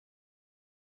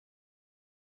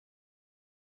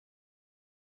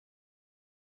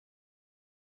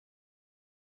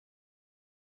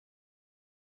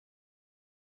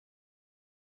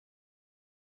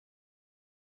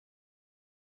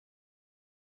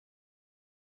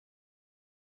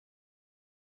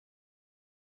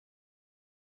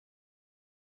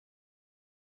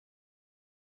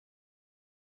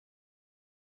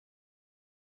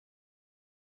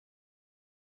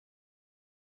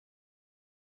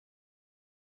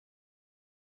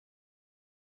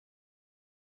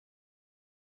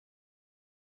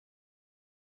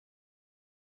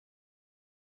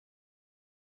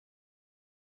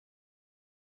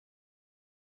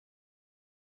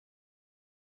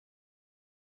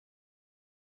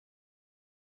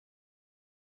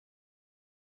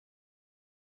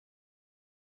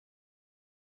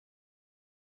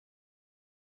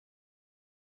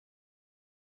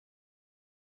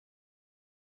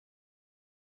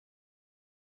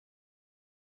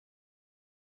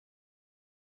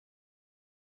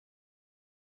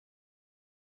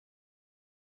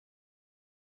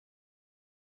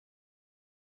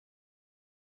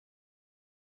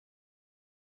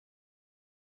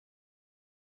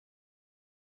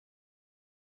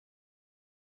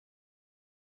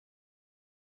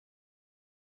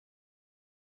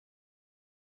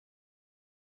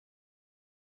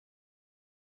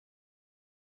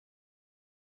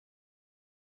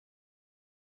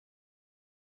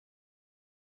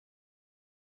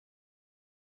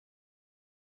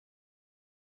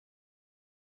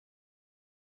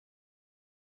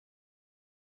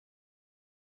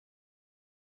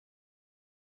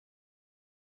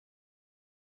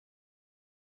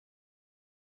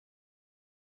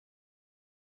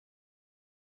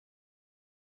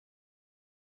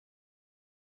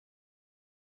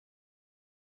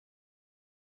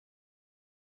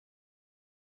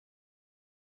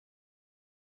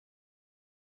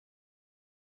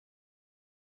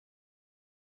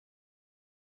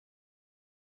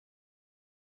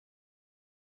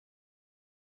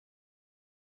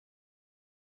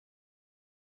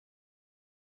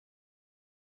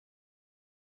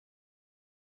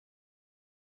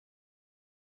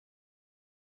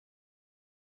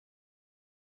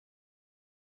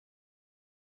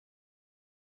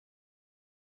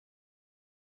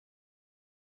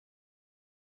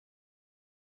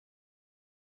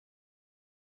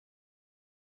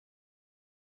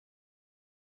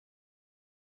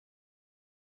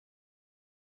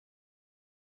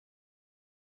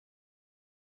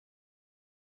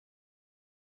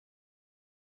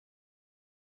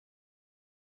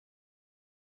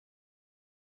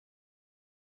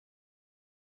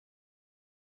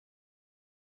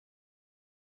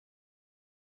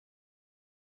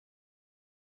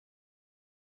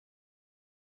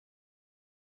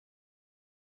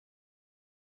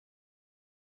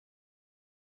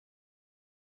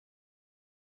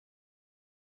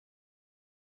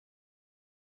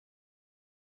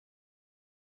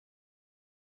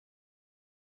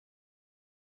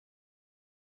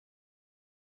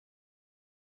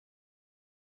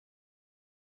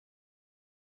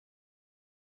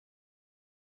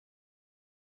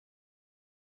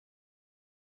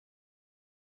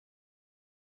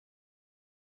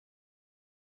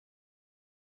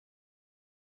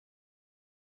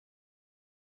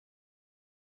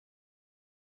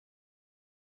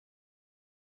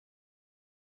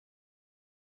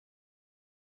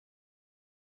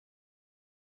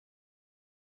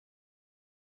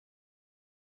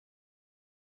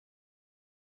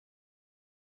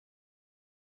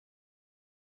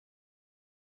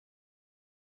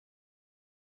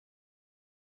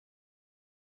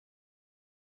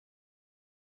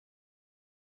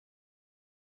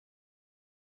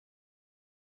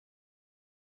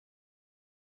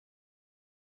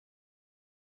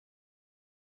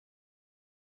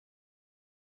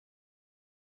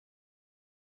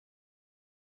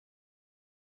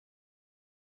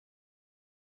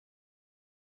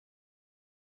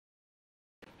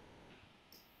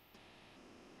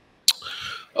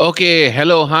Okay,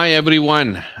 hello, hi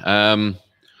everyone.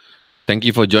 Thank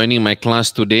you for joining my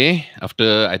class today.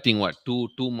 After I think what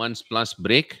two months plus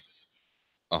break.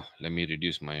 Oh, let me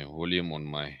reduce my volume on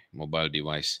my mobile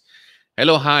device.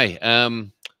 Hello, hi.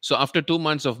 So after 2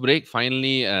 months of break,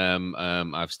 finally,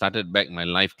 I've started back my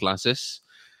live classes.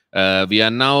 We are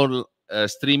now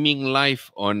streaming live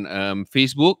on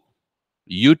Facebook,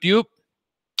 YouTube,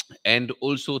 and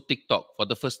also TikTok for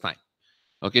the first time.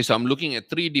 Okay, so I'm looking at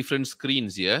three different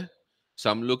screens here. So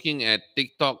I'm looking at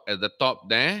TikTok at the top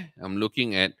there. I'm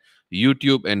looking at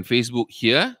YouTube and Facebook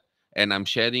here. And I'm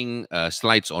sharing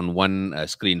slides on one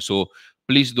screen. So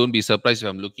please don't be surprised if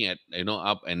I'm looking at,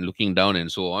 up and looking down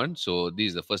and so on. So this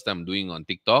is the first time I'm doing on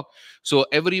TikTok. So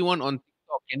everyone on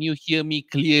TikTok, can you hear me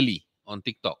clearly on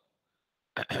TikTok?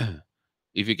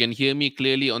 If you can hear me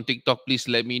clearly on TikTok, please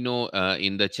let me know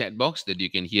in the chat box that you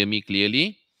can hear me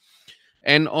clearly.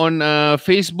 And on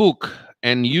Facebook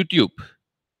and YouTube,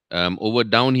 over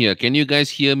down here, can you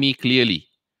guys hear me clearly?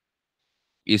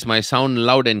 Is my sound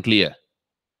loud and clear?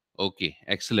 Okay,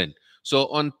 excellent. So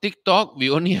on TikTok, we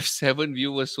only have 7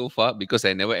 viewers so far because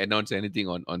I never announced anything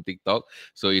on TikTok.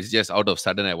 So it's just out of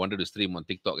sudden I wanted to stream on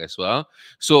TikTok as well.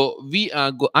 So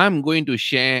I'm going to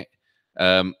share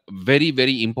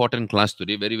very important class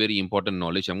today, very important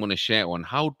knowledge. I'm going to share on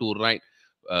how to write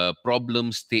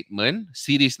problem statement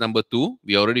series number 2.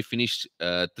 We already finished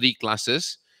 3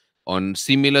 classes on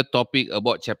similar topic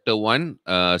about chapter 1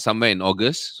 somewhere in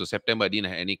August. So September I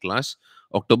didn't have any class.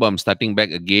 October I'm starting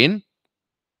back again.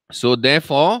 So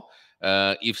therefore,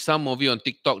 if some of you on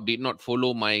TikTok did not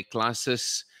follow my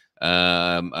classes,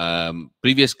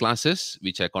 previous classes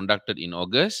which I conducted in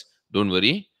August, don't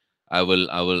worry. I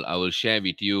will share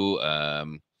with you.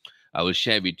 I will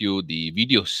share with you the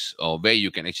videos or where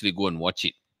you can actually go and watch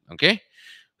it. Okay.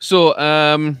 So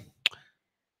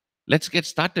let's get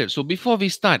started. So before we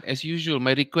start, as usual,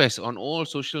 my request on all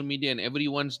social media and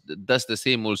everyone does the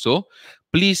same also.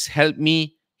 Please help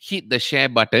me hit the share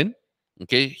button.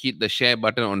 Okay, hit the share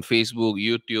button on Facebook,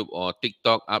 YouTube, or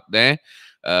TikTok up there.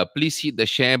 Please hit the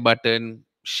share button.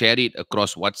 Share it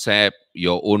across WhatsApp,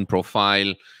 your own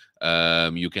profile.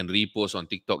 You can repost on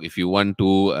TikTok if you want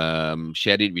to.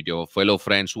 Share it with your fellow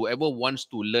friends, whoever wants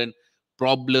to learn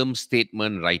problem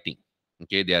statement writing.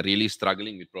 Okay, they are really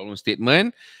struggling with problem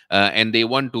statement and they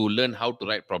want to learn how to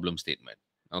write problem statement.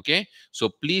 Okay, so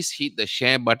please hit the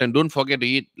share button. Don't forget to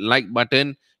hit like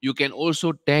button. You can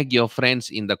also tag your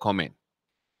friends in the comment.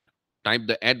 Type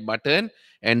the add button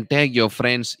and tag your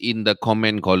friends in the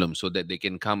comment column so that they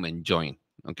can come and join.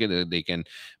 Okay, they can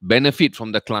benefit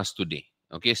from the class today.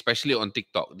 Okay, especially on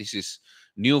TikTok. This is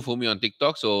new for me on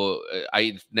TikTok. So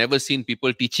I've never seen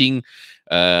people teaching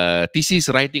thesis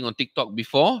writing on TikTok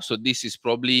before. So this is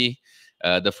probably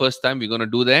the first time we're going to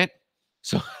do that.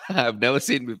 So I've never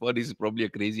seen before. This is probably a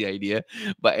crazy idea.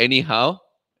 But anyhow,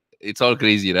 it's all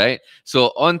crazy, right?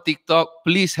 So on TikTok,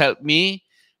 please help me.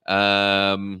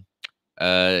 Um,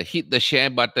 Hit the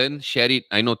share button, share it.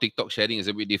 I know TikTok sharing is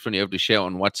a bit different. You have to share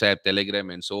on WhatsApp,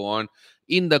 Telegram, and so on.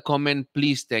 In the comment,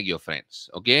 please tag your friends.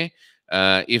 Okay.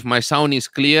 If my sound is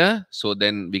clear, so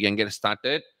then we can get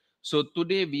started. So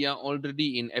today we are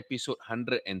already in episode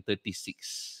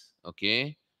 136.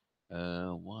 Okay.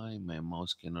 Why my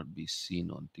mouse cannot be seen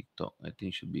on TikTok? I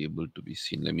think should be able to be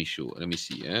seen. Let me show. Let me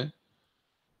see.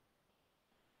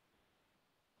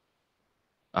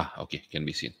 Okay, can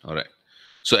be seen. All right.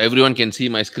 So everyone can see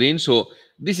my screen. So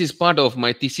this is part of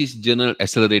my thesis journal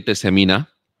accelerator seminar.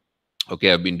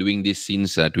 Okay, I've been doing this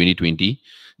since 2020.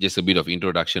 Just a bit of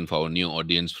introduction for our new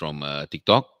audience from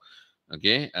TikTok.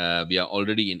 Okay, we are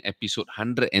already in episode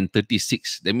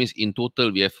 136. That means in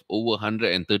total we have over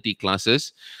 130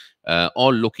 classes,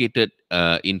 all located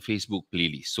in Facebook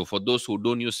playlist. So for those who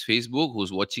don't use Facebook,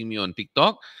 who's watching me on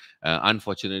TikTok,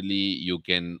 unfortunately, you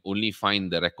can only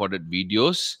find the recorded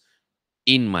videos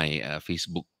in my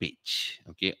Facebook page.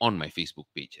 Okay, on my Facebook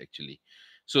page actually.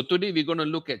 So today we're going to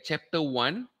look at chapter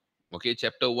 1. Okay,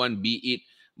 chapter 1, be it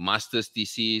master's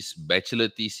thesis, bachelor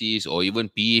thesis, or even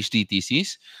PhD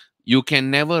thesis, you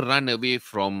can never run away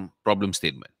from problem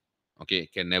statement. Okay,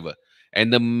 can never.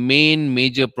 And the main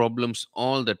major problems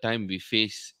all the time we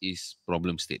face is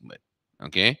problem statement.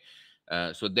 Okay.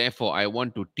 So therefore, I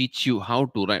want to teach you how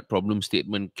to write problem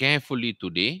statement carefully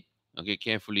today. Okay,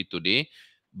 carefully today,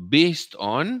 based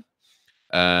on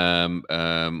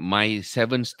my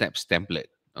 7 steps template.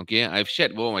 Okay, I've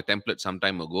shared one of my template some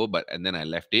time ago, but and then I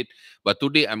left it. But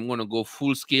today I'm going to go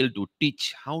full scale to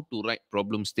teach how to write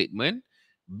problem statement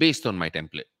based on my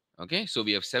template. Okay, so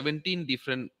we have 17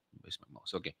 different. Where's my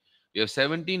mouse? Okay, we have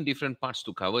 17 different parts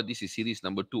to cover. This is series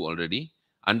number 2 already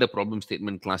under problem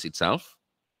statement class itself.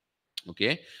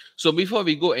 Okay. So before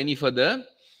we go any further,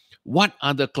 what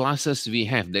are the classes we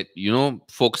have that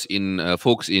folks in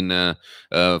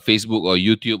Facebook or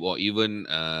YouTube or even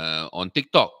on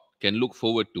TikTok can look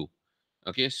forward to?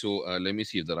 Okay, so let me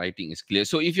see if the writing is clear.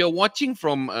 So if you're watching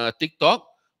from TikTok,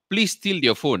 please tilt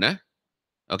your phone,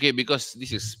 okay, because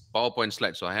this is PowerPoint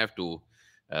slide, so I have to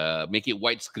make it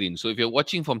widescreen. So if you're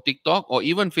watching from TikTok or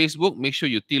even Facebook, make sure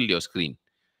you tilt your screen.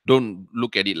 Don't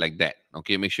look at it like that.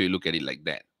 Okay, make sure you look at it like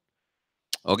that.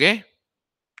 Okay,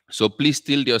 so please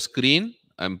tilt your screen.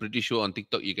 I'm pretty sure on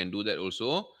TikTok you can do that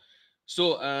also.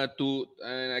 So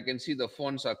and I can see the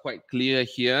fonts are quite clear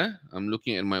here. I'm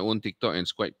looking at my own TikTok and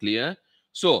it's quite clear.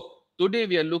 So today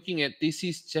we are looking at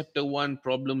Thesis Chapter 1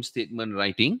 Problem Statement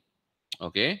Writing.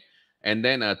 Okay. And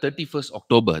then 31st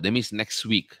October, that means next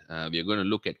week, we are going to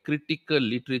look at critical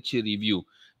literature review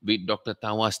with Dr.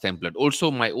 Tawa's template. Also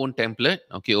my own template.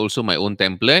 Okay, also my own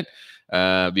template.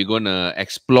 We're going to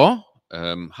explore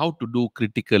how to do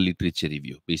critical literature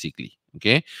review, basically.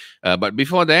 Okay. But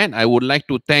before that, I would like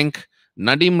to thank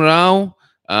Nadim Rao,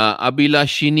 Abila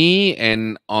Shini,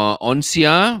 and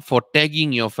Onsia for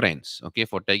tagging your friends. Okay,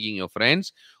 for tagging your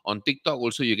friends. On TikTok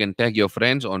also you can tag your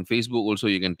friends. On Facebook also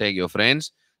you can tag your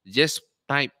friends. Just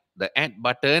type the add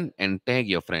button and tag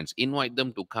your friends. Invite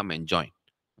them to come and join.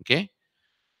 Okay.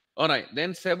 All right.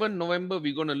 Then 7 November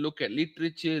we're going to look at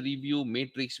literature review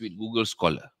matrix with Google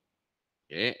Scholar.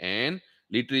 Okay. And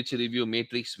literature review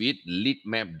matrix with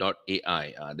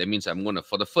litmap.ai. That means I'm going to,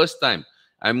 for the first time,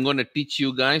 I'm going to teach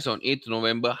you guys on 8th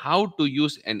November how to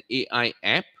use an AI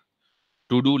app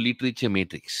to do literature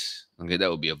matrix. Okay, that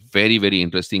will be a very, very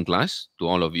interesting class to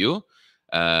all of you.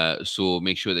 So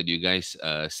make sure that you guys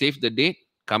save the date,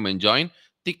 come and join.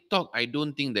 TikTok, I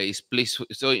don't think there is place.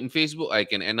 So in Facebook, I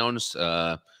can announce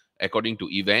according to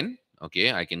event.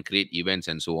 Okay, I can create events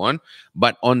and so on.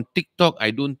 But on TikTok, I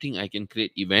don't think I can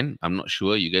create event. I'm not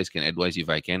sure. You guys can advise if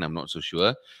I can. I'm not so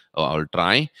sure. Or I'll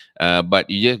try. But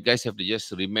you guys have to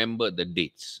just remember the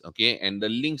dates. Okay, and the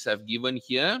links I've given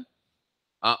here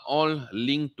are all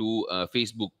linked to a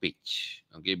Facebook page.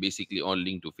 Okay, basically all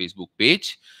linked to Facebook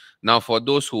page. Now, for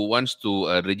those who wants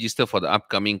to register for the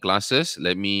upcoming classes,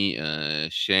 let me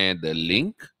share the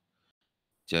link.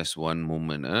 Just one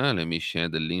moment. Let me share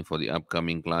the link for the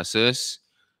upcoming classes.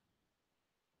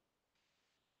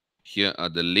 Here are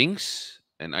the links.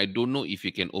 And I don't know if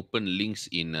you can open links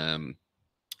in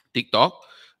TikTok,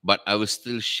 but I will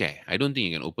still share. I don't think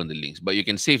you can open the links, but you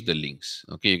can save the links.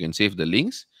 Okay, you can save the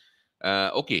links.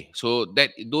 Okay, so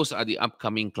those are the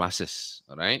upcoming classes.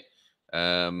 All right.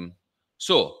 Um,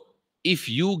 so if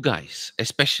you guys,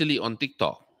 especially on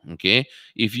TikTok, okay,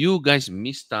 if you guys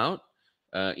missed out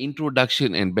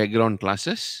introduction and background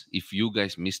classes, if you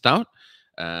guys missed out,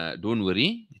 don't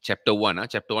worry. Chapter one,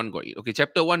 chapter one got it. Okay,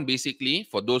 chapter one basically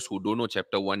for those who don't know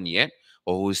chapter one yet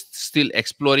or who is still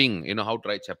exploring, how to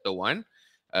write chapter one.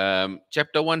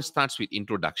 Chapter one starts with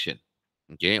introduction.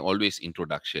 Okay, always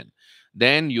introduction.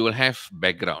 Then you will have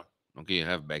background. Okay, you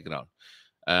have background.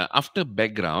 After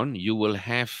background, you will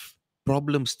have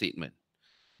problem statement.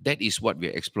 That is what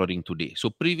we're exploring today. So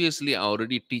previously, I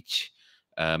already teach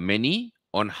many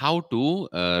on how to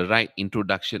write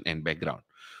introduction and background.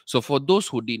 So for those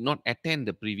who did not attend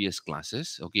the previous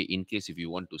classes, okay, in case if you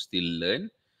want to still learn,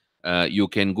 you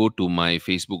can go to my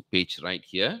Facebook page right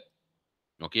here.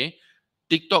 Okay,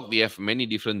 TikTok, we have many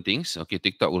different things. Okay,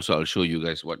 TikTok also I'll show you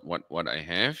guys what I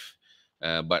have.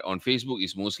 But on Facebook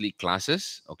is mostly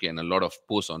classes. Okay, and a lot of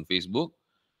posts on Facebook.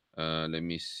 Let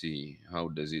me see, how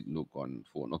does it look on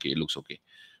phone? Okay, it looks okay.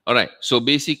 All right. So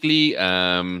basically,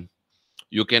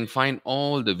 you can find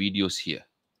all the videos here,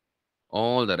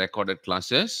 all the recorded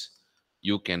classes.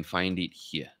 You can find it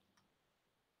here.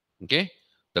 Okay,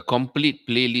 the complete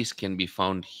playlist can be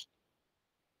found.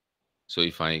 So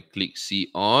if I click see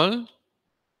all,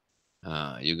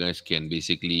 you guys can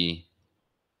basically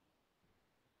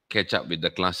catch up with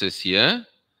the classes here.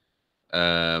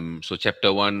 So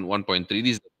chapter 1, 1.3,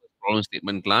 this is the first problem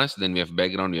statement class. Then we have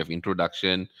background, we have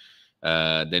introduction.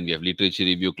 Then we have literature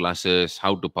review classes,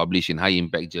 how to publish in high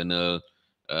impact journal,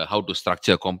 how to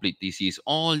structure complete thesis.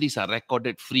 All these are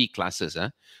recorded free classes.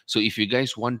 So if you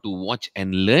guys want to watch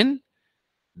and learn,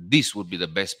 this would be the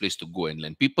best place to go and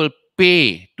learn. People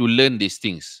pay to learn these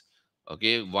things,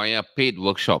 okay, via paid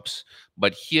workshops.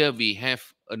 But here we have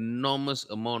enormous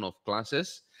amount of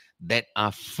classes that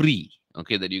are free,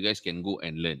 okay, that you guys can go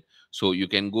and learn. So you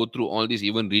can go through all this,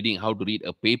 even reading how to read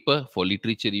a paper for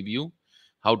literature review,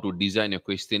 how to design a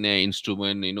questionnaire,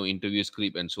 instrument, interview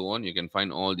script, and so on. You can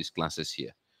find all these classes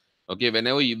here. Okay,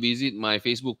 whenever you visit my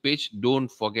Facebook page, don't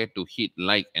forget to hit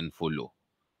like and follow.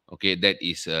 Okay, that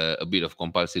is a bit of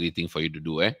compulsory thing for you to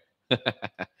do.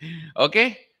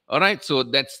 Okay. All right. So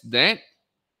that's that.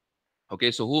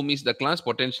 Okay. So who missed the class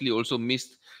potentially also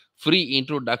missed free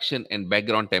introduction and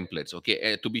background templates.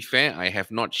 Okay. To be fair, I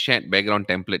have not shared background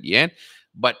template yet,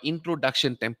 but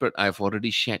introduction template I've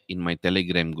already shared in my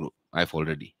Telegram group. I've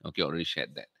already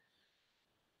shared that.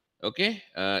 Okay.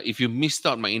 If you missed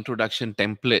out my introduction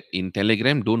template in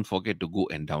Telegram, don't forget to go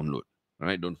and download. All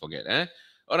right. Don't forget.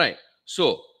 All right.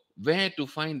 So, where to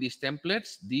find these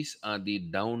templates? These are the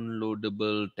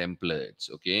downloadable templates.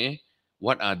 Okay.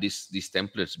 What are these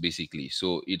templates basically?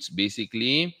 So, it's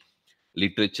basically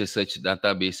literature search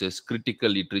databases, critical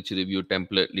literature review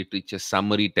template, literature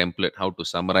summary template, how to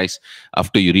summarize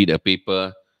after you read a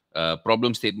paper,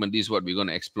 problem statement. This is what we're going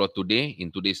to explore today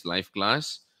in today's live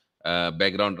class.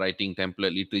 Background writing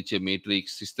template, literature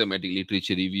matrix, systematic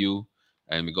literature review,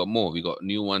 and we got more. We got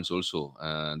new ones also.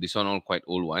 This one all quite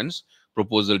old ones.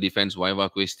 Proposal defense, Viva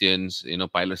questions,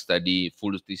 pilot study,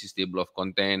 full thesis table of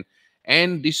content,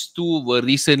 and these two were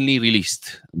recently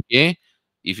released. Okay,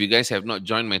 if you guys have not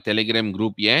joined my Telegram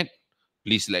group yet,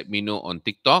 please let me know on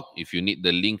TikTok. If you need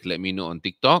the link, let me know on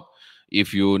TikTok.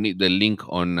 If you need the link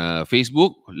on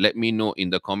Facebook, let me know in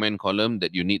the comment column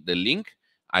that you need the link.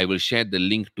 I will share the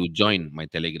link to join my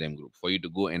Telegram group for you to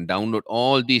go and download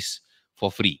all this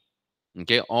for free.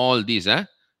 Okay, all these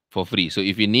for free. So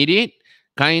if you need it,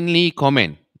 kindly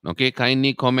comment. Okay,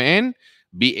 kindly comment.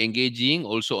 Be engaging.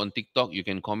 Also on TikTok, you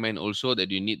can comment also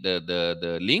that you need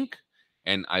the link,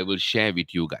 and I will share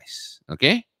with you guys.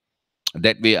 Okay,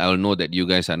 that way I'll know that you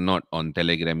guys are not on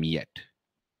Telegram yet.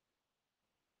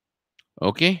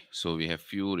 Okay, so we have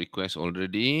few requests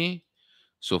already.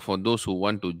 So for those who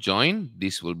want to join,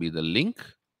 this will be the link.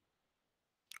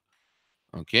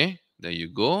 Okay, there you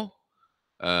go.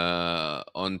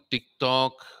 On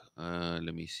TikTok,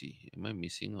 let me see. Am I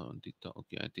missing on TikTok?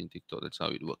 Okay, I think TikTok, that's how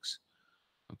it works.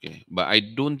 Okay, but I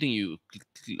don't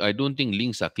think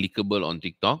links are clickable on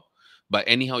TikTok. But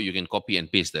anyhow, you can copy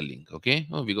and paste the link. Okay.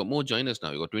 Oh, we got more joiners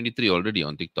now. We got 23 already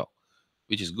on TikTok,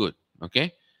 which is good.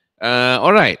 Okay.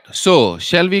 All right. So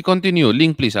shall we continue?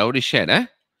 Link, please. I already shared.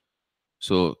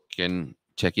 So can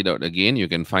check it out again. You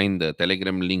can find the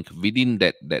Telegram link within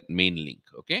that main link.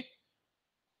 Okay.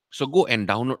 So go and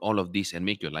download all of this and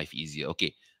make your life easier.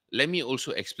 Okay. Let me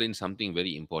also explain something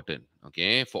very important.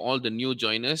 Okay. For all the new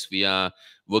joiners, we are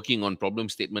working on problem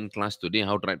statement class today,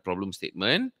 how to write problem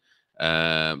statement.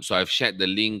 So I've shared the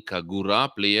link, Gura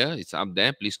player. It's up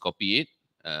there. Please copy it.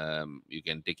 You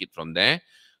can take it from there.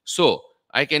 So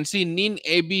I can see Nin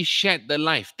AB shared the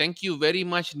live. Thank you very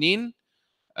much, Nin,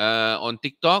 on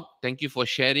TikTok. Thank you for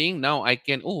sharing. Now I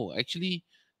can, actually,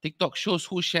 TikTok shows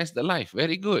who shares the live.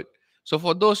 Very good. So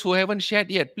for those who haven't shared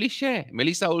yet, please share.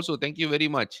 Melissa also, thank you very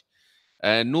much.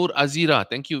 Noor Azira,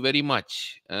 thank you very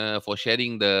much for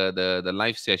sharing the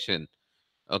live session.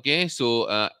 Okay, so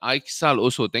Aiksal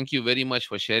also, thank you very much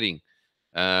for sharing.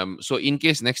 So in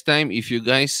case next time, if you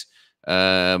guys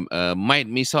might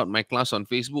miss out my class on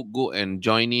Facebook, go and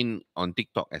join in on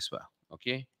TikTok as well.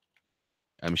 Okay,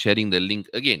 I'm sharing the link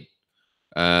again.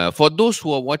 For those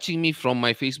who are watching me from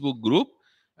my Facebook group,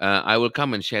 I will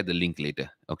come and share the link later.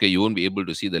 Okay, you won't be able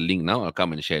to see the link now. I'll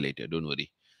come and share later. Don't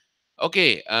worry.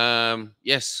 Okay.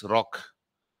 Yes, Rock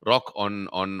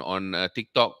on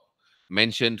TikTok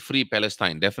mentioned free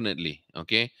Palestine. Definitely.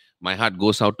 Okay. My heart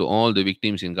goes out to all the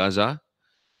victims in Gaza.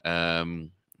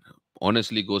 Um,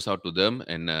 Honestly, goes out to them,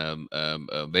 and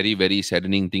a very very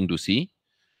saddening thing to see.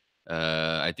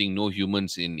 I think no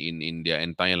humans in their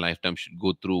entire lifetime should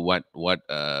go through what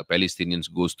Palestinians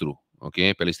goes through.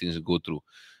 Okay, Palestinians go through.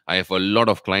 I have a lot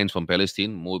of clients from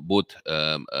Palestine, both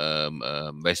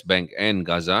West Bank and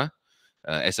Gaza.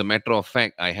 As a matter of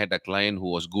fact, I had a client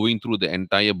who was going through the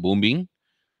entire bombing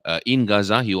in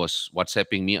Gaza. He was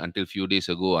WhatsApping me until few days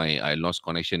ago. I lost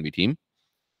connection with him.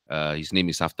 His name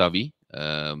is Saftavi.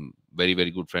 Very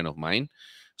very good friend of mine.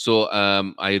 So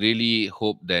I really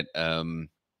hope that.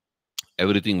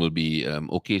 Everything will be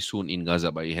okay soon in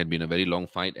Gaza. But it had been a very long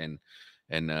fight, and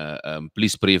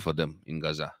please pray for them in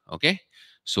Gaza. Okay,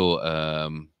 so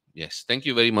yes, thank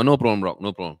you very much. No problem, Rock.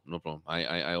 No problem. No problem.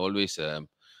 I always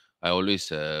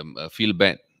feel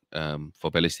bad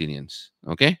for Palestinians.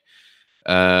 Okay.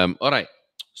 All right.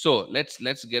 So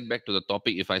let's get back to the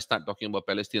topic. If I start talking about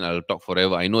Palestine, I'll talk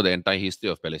forever. I know the entire history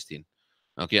of Palestine.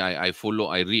 Okay, I follow,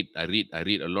 I read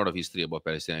a lot of history about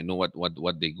Palestine. I know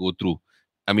what they go through.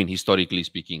 I mean, historically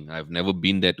speaking, I've never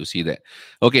been there to see that.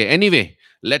 Okay, anyway,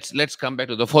 let's come back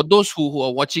to the, for those who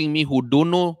are watching me who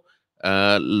don't know,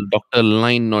 Dr.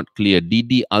 Line Not Clear,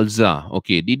 Didi Alza.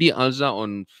 Okay, Didi Alza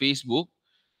on Facebook.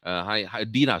 Hi,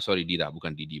 Dira, sorry, Dira,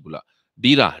 bukan Didi pula.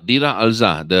 Dira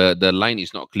Alza, the line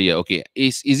is not clear. Okay,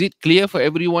 is it clear for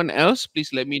everyone else?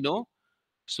 Please let me know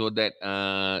so that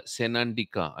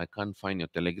Senandika, I can't find your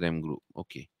Telegram group.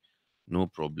 Okay, no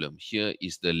problem. Here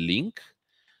is the link.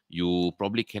 You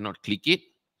probably cannot click it.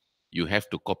 You have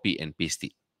to copy and paste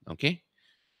it. Okay.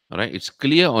 All right. It's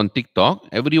clear on TikTok.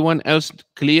 Everyone else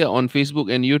clear on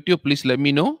Facebook and YouTube? Please let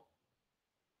me know.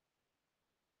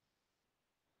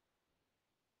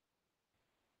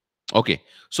 Okay.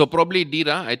 So probably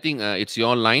Dira, I think it's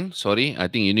your line. Sorry. I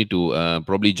think you need to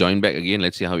probably join back again.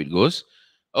 Let's see how it goes.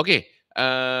 Okay.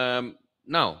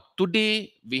 Now,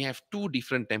 today we have two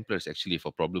different templates actually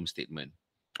for problem statement.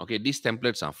 Okay. These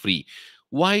templates are free.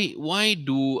 Why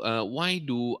do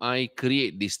I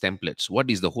create these templates?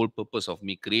 What is the whole purpose of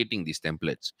me creating these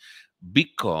templates?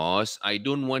 Because I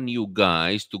don't want you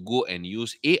guys to go and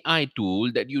use AI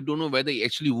tool that you don't know whether it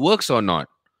actually works or not.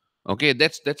 Okay,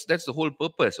 that's the whole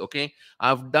purpose. Okay,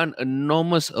 I've done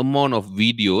enormous amount of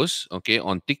videos, okay,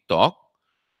 on TikTok.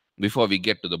 Before we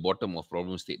get to the bottom of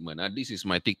problem statement, this is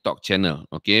my TikTok channel.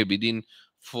 Okay, within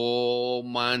 4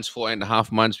 months,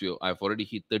 4.5 months, I've already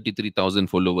hit 33,000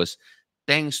 followers,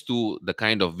 thanks to the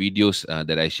kind of videos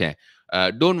that I share.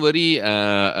 Don't worry,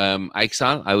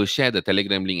 Aixal, I will share the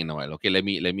Telegram link in a while. Okay, let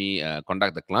me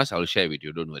conduct the class. I will share with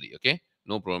you. Don't worry. Okay,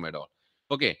 no problem at all.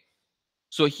 Okay,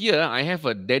 so here I have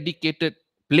a dedicated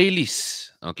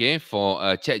playlist, okay, for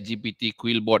ChatGPT,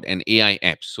 Quillbot, and AI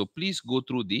apps. So please go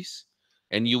through this,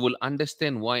 and you will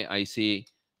understand why I say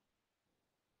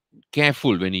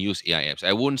careful when you use AI apps.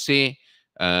 I won't say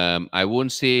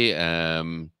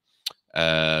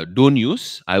don't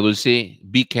use. I will say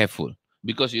be careful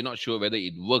because you're not sure whether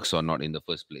it works or not in the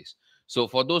first place. So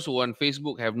for those who on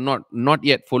Facebook have not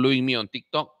yet following me on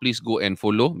TikTok, please go and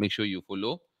follow. Make sure you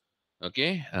follow.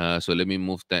 Okay, so let me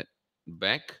move that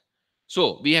back.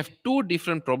 So we have two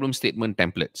different problem statement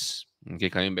templates. Okay,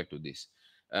 coming back to this.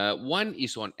 One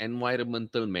is on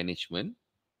environmental management,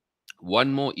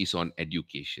 one more is on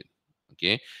education.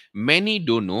 Okay, many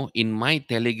don't know in my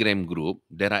Telegram group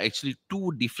there are actually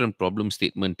two different problem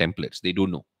statement templates. They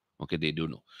don't know. Okay, they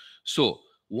don't know. So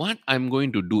what I'm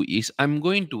going to do is I'm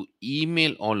going to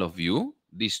email all of you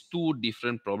these two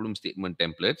different problem statement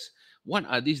templates. What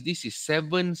are these? This is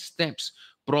 7 steps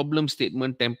problem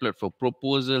statement template for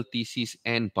proposal, thesis,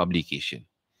 and publication,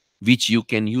 which you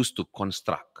can use to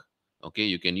construct. Okay,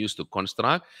 you can use to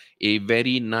construct a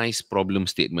very nice problem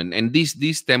statement. And this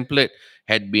template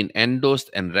had been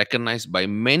endorsed and recognized by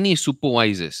many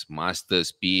supervisors,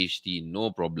 masters, PhD,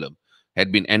 no problem,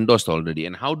 had been endorsed already.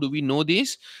 And how do we know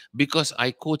this? Because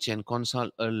I coach and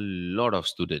consult a lot of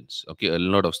students. Okay, a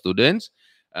lot of students.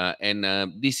 And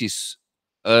this is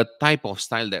a type of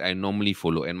style that I normally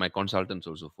follow, and my consultants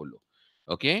also follow.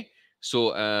 Okay, so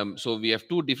we have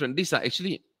two different. These are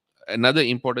actually another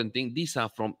important thing. These are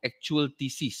from actual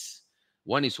thesis.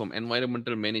 One is from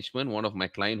environmental management, one of my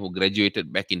client who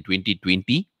graduated back in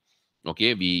 2020.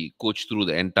 Okay, we coached through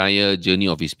the entire journey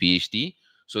of his PhD.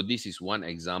 So this is one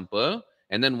example.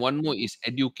 And then one more is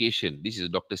education. This is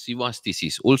Dr. Siva's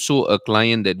thesis, also a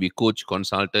client that we coach,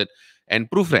 consulted, and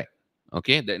proofread.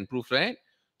 Okay, then proofread.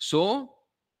 So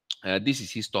this is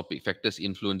his topic: factors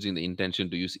influencing the intention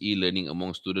to use e-learning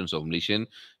among students of Malaysian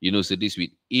universities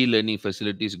with e-learning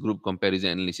facilities, group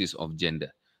comparison analysis of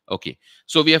gender. Okay,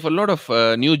 so we have a lot of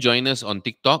new joiners on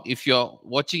TikTok. If you're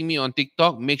watching me on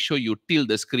TikTok, make sure you tilt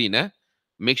the screen.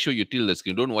 Make sure you tilt the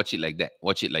screen. Don't watch it like that.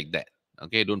 Watch it like that.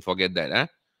 Okay, don't forget that.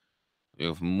 We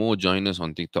have more joiners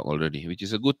on TikTok already, which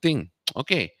is a good thing.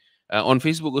 Okay. On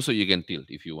Facebook also you can tilt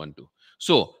if you want to.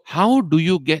 So how do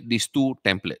you get these two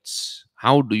templates?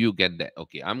 How do you get that?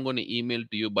 Okay, I'm going to email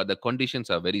to you, but the conditions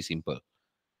are very simple.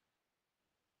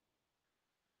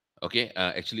 Okay,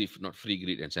 actually not free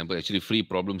grid and sample, actually free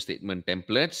problem statement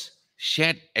templates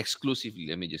shared exclusively.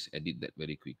 Let me just edit that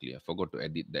very quickly. I forgot to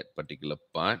edit that particular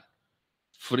part.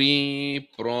 Free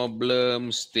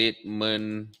problem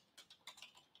statement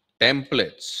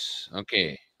templates.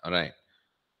 Okay, all right.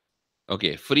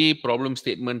 Okay, free problem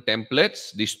statement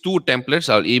templates. These two templates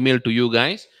I'll email to you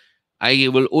guys. I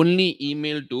will only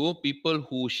email to people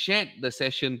who shared the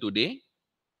session today.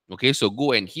 Okay, so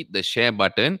go and hit the share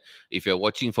button. If you're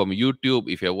watching from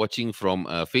YouTube, if you're watching from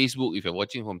Facebook, if you're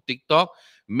watching from TikTok,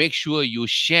 make sure you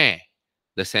share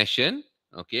the session.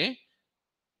 Okay,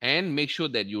 and make sure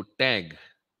that you tag,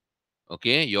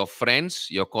 okay, your friends,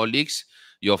 your colleagues,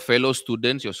 your fellow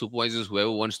students, your supervisors,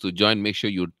 whoever wants to join. Make sure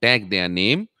you tag their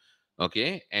name,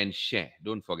 okay, and share.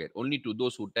 Don't forget, only to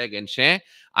those who tag and share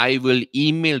I will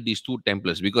email these two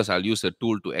templates, because I'll use a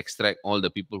tool to extract all the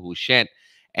people who shared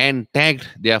and tagged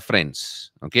their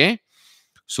friends. Okay,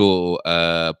 so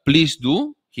please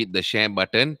do hit the share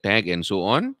button, tag, and so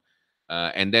on.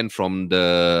 And then from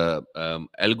the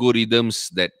algorithms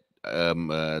that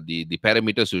the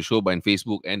parameters will show by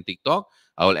Facebook and TikTok,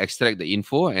 I will extract the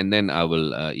info and then I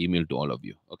will email to all of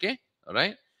you. Okay, all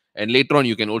right. And later on,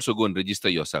 you can also go and register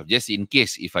yourself, just in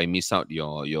case if I miss out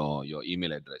your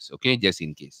email address. Okay, just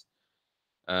in case.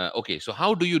 Okay, so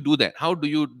how do you do that? How do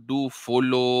you do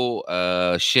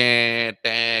follow, share,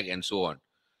 tag, and so on?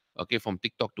 Okay, from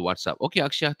TikTok to WhatsApp. Okay,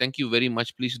 Akshay, thank you very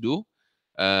much. Please do.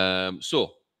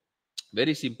 So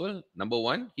very simple. Number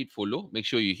one, hit follow. Make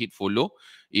sure you hit follow.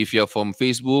 If you're from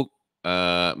Facebook,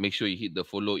 make sure you hit the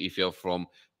follow. If you're from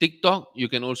TikTok, you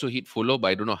can also hit follow, but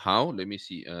I don't know how. Let me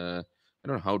see. I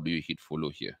don't know how do you hit follow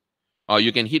here. Or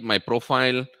you can hit my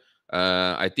profile,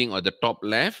 I think on the top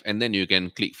left, and then you can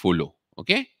click follow.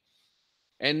 Okay.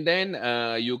 And then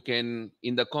you can,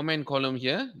 in the comment column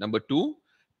here, number two,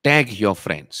 tag your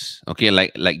friends. Okay,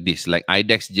 like this, like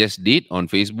IDEX just did on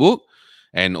Facebook,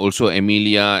 and also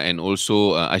Emilia, and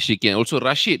also Ashiki, and also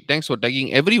Rashid. Thanks for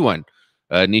tagging everyone.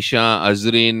 Nisha,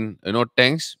 Azrin,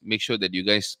 thanks. Make sure that you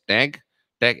guys tag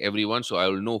everyone, so I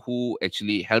will know who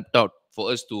actually helped out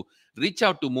for us to reach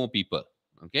out to more people.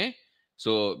 Okay,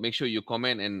 so make sure you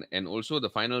comment, and also the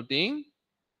final thing,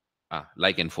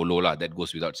 like and follow lah. That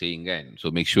goes without saying, kan?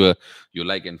 So make sure you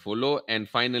like and follow, and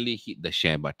finally hit the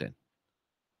share button.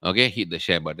 Okay, hit the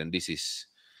share button. This is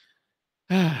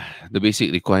the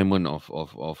basic requirement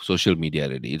of social media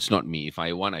already. It's not me. If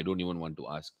I want, I don't even want to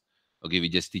ask. Okay, we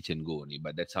just teach and go only.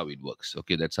 But that's how it works.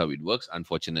 Okay, that's how it works,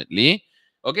 unfortunately.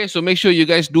 Okay, so make sure you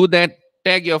guys do that.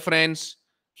 Tag your friends,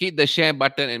 hit the share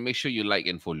button, and make sure you like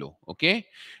and follow. Okay,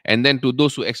 and then to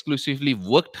those who exclusively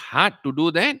worked hard to do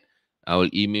that, I will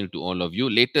email to all of you.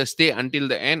 Later, stay until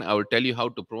the end. I will tell you how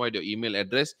to provide your email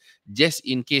address just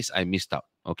in case I missed out.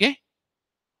 Okay,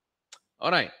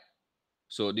 all right.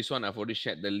 So this one I've already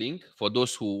shared the link. For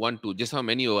those who want to, just how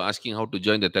many were asking how to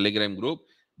join the Telegram group.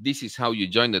 This is how you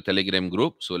join the Telegram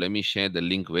group. So let me share the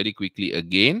link very quickly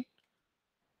again.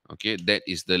 Okay, that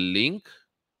is the link.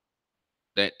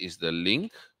 That is the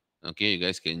link. Okay, you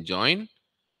guys can join.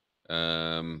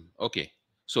 Okay,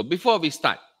 so before we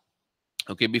start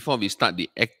the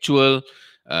actual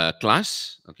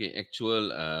class, okay,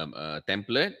 actual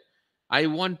template, I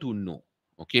want to know,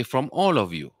 okay, from all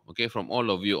of you,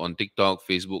 on TikTok,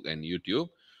 Facebook, and YouTube,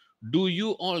 do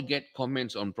you all get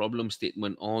comments on problem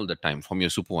statement all the time from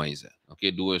your supervisor? Okay,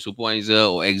 do a supervisor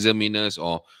or examiners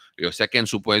or your second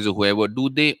supervisor, whoever, do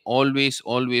they always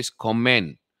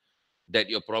comment that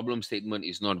your problem statement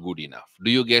is not good enough?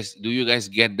 Do you guys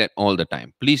get that all the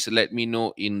time? Please let me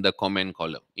know in the comment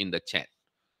column, in the chat.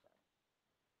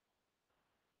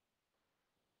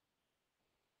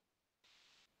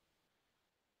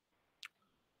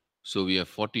 So we have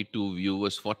 42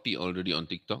 viewers, 40 already on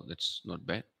TikTok. That's not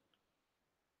bad.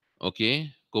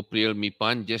 Okay. Kopriel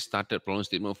Mipan just started problem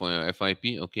statement for your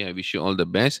FIP. Okay, I wish you all the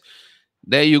best.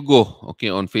 There you go. Okay,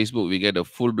 on Facebook we get a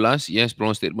full blast. Yes,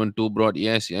 problem statement too broad.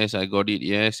 Yes, I got it.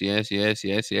 Yes.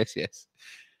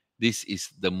 This is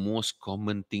the most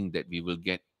common thing that we will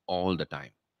get all the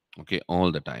time. Okay,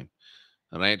 all the time.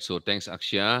 All right. So thanks,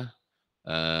 Akshya.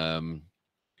 Um,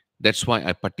 that's why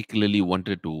I particularly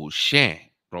wanted to share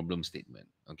problem statement.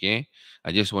 Okay,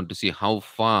 I just want to see how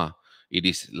far it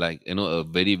is, like, a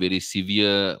very very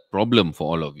severe problem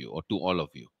for all of you, or to all of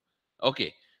you.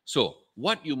 Okay, so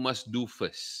what you must do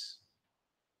first,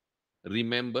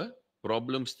 remember,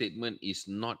 problem statement is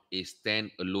not a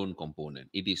stand-alone component.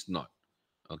 It is not.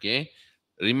 Okay,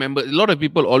 remember, a lot of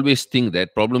people always think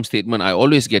that problem statement, I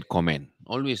always get comment,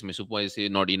 always my supervisor say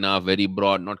not enough, very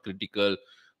broad, not critical,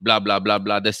 blah blah blah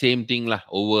blah, the same thing lah,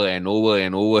 over and over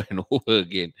and over and over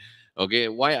again. Okay,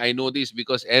 why I know this?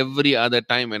 Because every other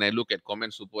time when I look at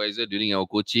comment supervisor during our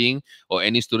coaching, or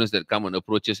any students that come and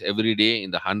approach us every day, in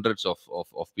the hundreds of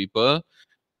people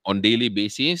on daily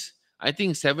basis, I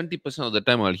think 70% of the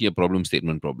time I'll hear problem with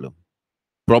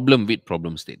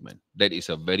problem statement. That is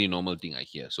a very normal thing I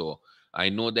hear. So I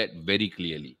know that very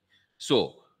clearly.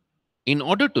 So in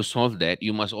order to solve that,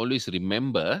 you must always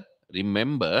remember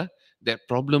that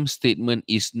problem statement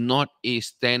is not a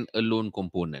standalone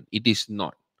component. It is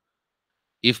not.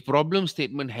 If problem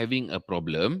statement having a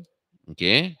problem,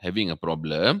 okay, having a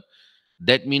problem,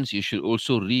 that means you should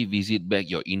also revisit back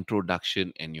your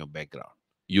introduction and your background.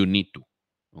 You need to.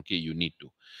 Okay, you need to.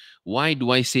 Why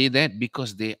do I say that?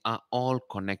 Because they are all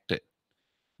connected.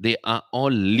 They are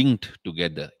all linked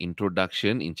together.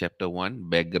 Introduction in chapter 1,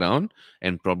 background,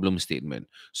 and problem statement.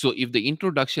 So if the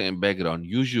introduction and background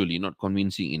usually not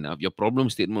convincing enough, your problem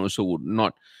statement also would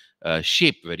not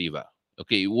shape very well.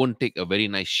 Okay, it won't take a very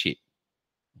nice shape.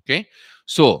 Okay,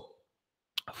 so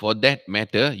For that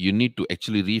matter, you need to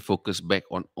actually refocus back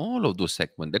on all of those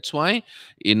segments. That's why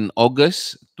in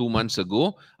August, 2 months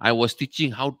ago, I was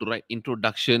teaching how to write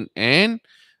introduction and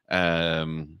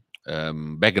um,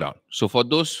 background. So for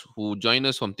those who join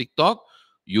us from TikTok,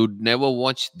 you'd never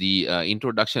watch the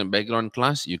introduction and background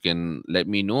class, you can let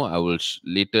me know. I will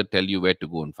later tell you where to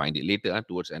go and find it later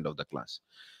towards the end of the class.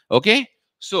 Okay,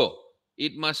 so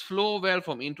it must flow well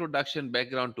from introduction,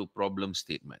 background to problem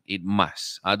statement. It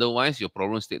must. Otherwise, your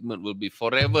problem statement will be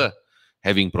forever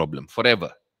having problem.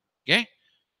 Forever. Okay?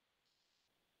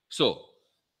 So,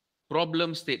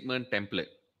 problem statement template.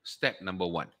 Step number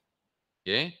one.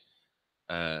 Okay?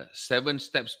 7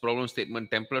 steps problem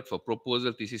statement template for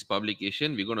proposal thesis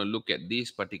publication. We're going to look at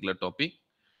this particular topic.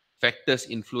 Factors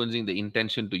influencing the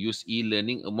intention to use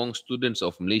e-learning among students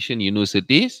of Malaysian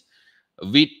universities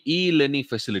with e-learning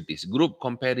facilities. Group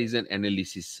comparison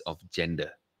analysis of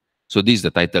gender. So this is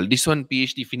the title. This one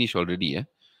PhD finished already.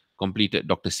 Completed.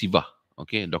 Dr. Siva.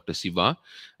 Okay, Dr. Siva.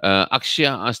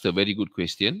 Akshya asked a very good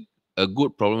question. A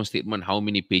good problem statement. How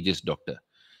many pages, doctor?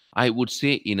 I would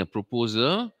say in a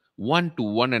proposal, 1 to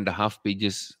 1.5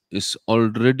 pages is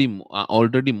already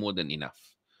more than enough.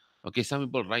 Okay, some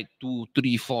people write 2,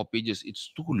 3, 4 pages.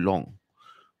 It's too long.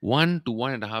 1 to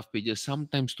 1.5 pages,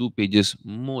 sometimes 2 pages,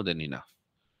 more than enough.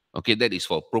 Okay, that is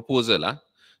for proposal.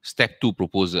 Step 2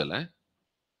 proposal.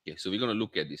 Okay, so we're going to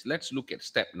look at this. Let's look at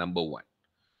step number 1.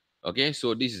 Okay,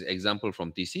 so this is example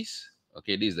from thesis.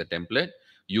 Okay, this is the template.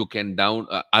 You can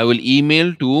I will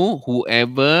email to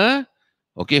whoever,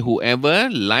 okay, whoever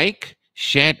like,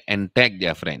 shared and tag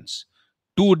their friends.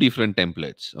 2 different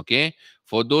templates. Okay,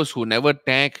 for those who never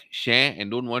tag, share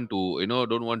and don't want to,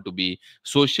 don't want to be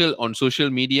social on social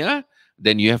media,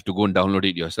 then you have to go and download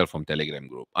it yourself from Telegram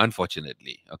group,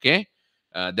 unfortunately. Okay,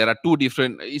 there are 2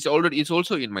 different. It's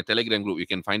also in my Telegram group. You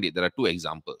can find it. There are 2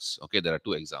 examples. Okay, there are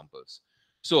 2 examples.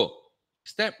 So,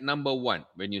 step number 1,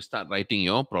 when you start writing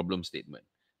your problem statement,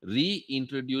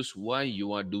 reintroduce why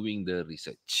you are doing the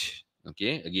research.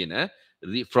 Okay, again,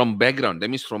 from background. That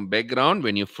means from background,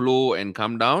 when you flow and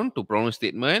come down to problem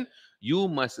statement, you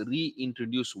must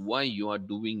reintroduce why you are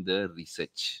doing the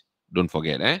research. Don't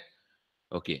forget,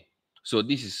 Okay, so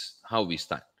this is how we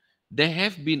start. There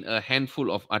have been a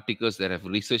handful of articles that have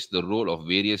researched the role of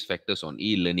various factors on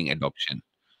e-learning adoption.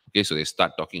 Okay, so they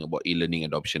start talking about e-learning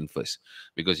adoption first.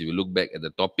 Because if you look back at the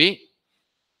topic,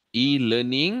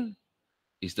 e-learning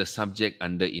is the subject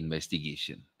under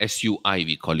investigation. SUI,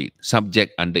 we call it.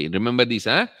 Subject under. Remember this,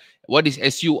 huh? What is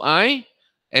SUI?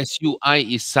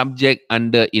 SUI is subject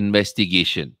under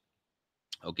investigation.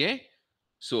 Okay,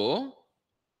 so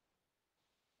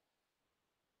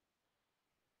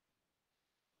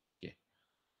okay.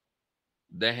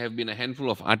 There have been a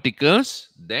handful of articles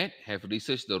that have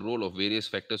researched the role of various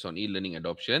factors on e-learning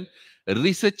adoption.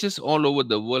 Researchers all over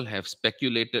the world have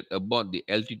speculated about the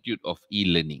altitude of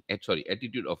e-learning.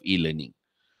 Attitude of e-learning.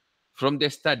 From their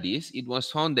studies, it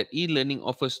was found that e-learning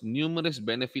offers numerous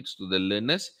benefits to the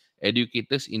learners,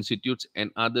 educators, institutes, and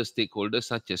other stakeholders,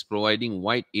 such as providing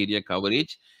wide area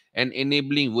coverage and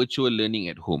enabling virtual learning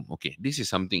at home. Okay, this is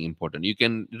something important. You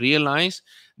can realize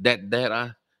that there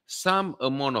are some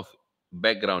amount of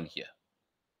background here.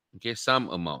 Okay, some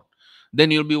amount.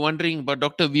 Then you'll be wondering, but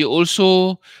doctor, we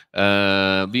also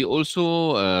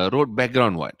wrote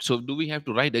background what? So do we have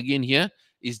to write again here?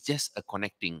 It's just a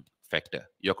connecting factor.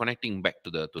 You're connecting back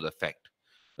to the fact.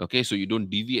 Okay, so you don't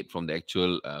deviate from the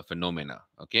actual phenomena.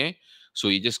 Okay, so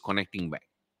you're just connecting back.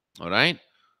 All right.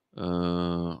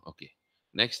 Okay.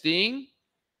 Next thing.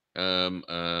 Um,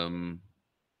 um,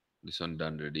 this one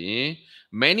done already.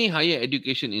 Many higher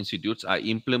education institutes are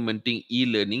implementing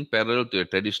e-learning parallel to a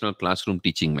traditional classroom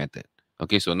teaching method.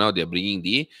 Okay, so now they're bringing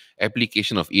the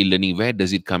application of e-learning. Where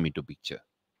does it come into picture?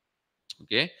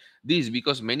 Okay, this is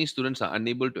because many students are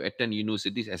unable to attend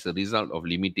universities as a result of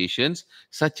limitations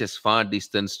such as far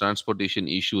distance, transportation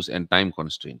issues, and time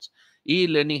constraints.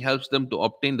 E-learning helps them to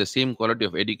obtain the same quality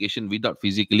of education without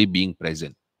physically being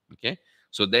present. Okay,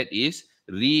 so that is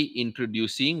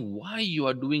reintroducing why you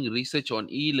are doing research on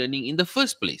e-learning in the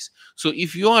first place. So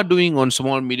if you are doing on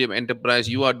small medium enterprise,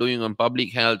 you are doing on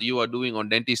public health, you are doing on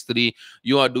dentistry,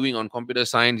 you are doing on computer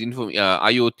science,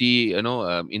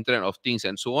 IoT, Internet of Things,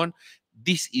 and so on,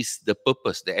 this is the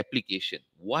purpose, the application,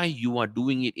 why you are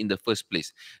doing it in the first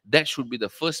place. That should be the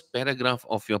first paragraph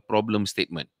of your problem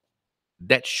statement.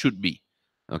 That should be.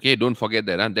 Okay, don't forget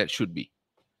that. That should be.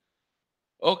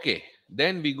 Okay,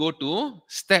 then we go to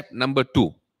step number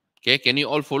 2. Okay, can you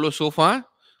all follow so far?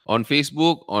 On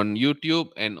Facebook, on YouTube,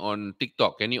 and on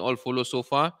TikTok. Can you all follow so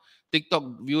far? TikTok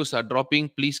views are dropping.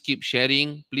 Please keep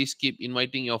sharing. Please keep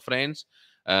inviting your friends.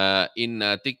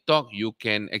 In TikTok, you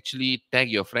can actually tag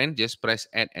your friend, just press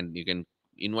add, and you can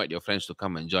invite your friends to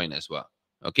come and join as well.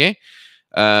 Okay.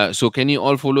 So can you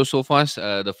all follow so fast?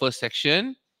 The first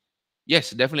section.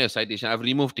 Yes, definitely a citation. I've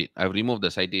removed it. I've removed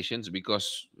the citations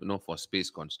because, for space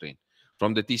constraint.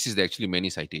 From the thesis, there are actually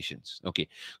many citations. Okay.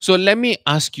 So let me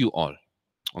ask you all.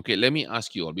 Okay, let me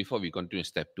ask you all before we continue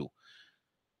step two.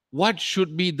 What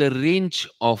should be the range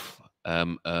of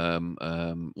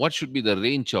what should be the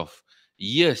range of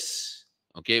years?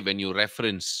 Okay, when you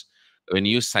reference, when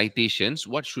you use citations,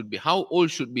 what should be, how old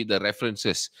should be the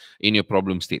references in your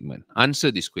problem statement?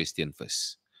 Answer this question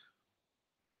first.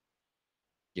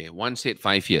 Okay, one said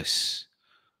 5 years.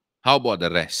 How about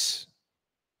the rest?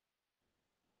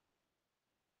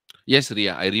 Yes,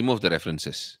 Ria, I remove the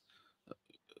references.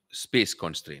 Space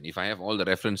constraint. If I have all the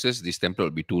references, this template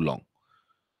will be too long.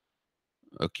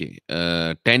 Okay,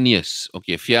 10 years.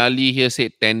 Okay, Fiali here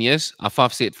said 10 years.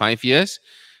 Afaf said 5 years.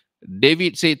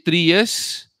 David said 3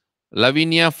 years.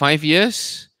 Lavinia, 5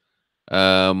 years.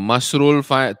 Masrul,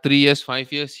 3 years,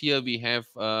 5 years. Here we have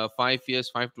 5 years,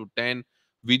 5 to 10.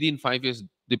 Within 5 years,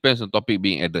 depends on topic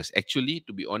being addressed. Actually,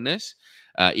 to be honest,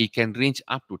 it can range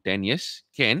up to 10 years.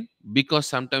 Can, because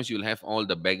sometimes you'll have all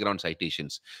the background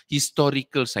citations,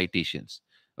 historical citations.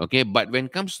 Okay, but when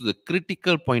it comes to the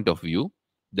critical point of view,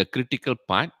 the critical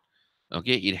part,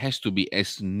 okay, it has to be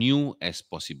as new as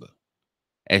possible.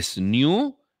 As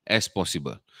new as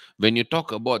possible. When you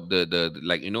talk about the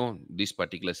like, this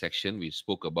particular section, we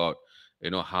spoke about,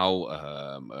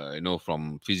 how,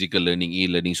 from physical learning,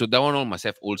 e-learning. So that one all must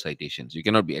have old citations. You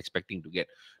cannot be expecting to get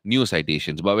new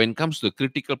citations. But when it comes to the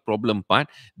critical problem part,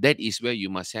 that is where you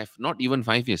must have not even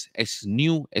 5 years, as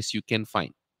new as you can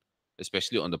find,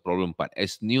 especially on the problem part,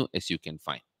 as new as you can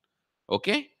find.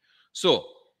 Okay. So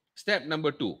step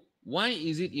number two, why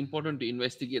is it important to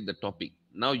investigate the topic?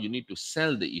 Now you need to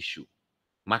sell the issue.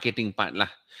 Marketing part lah.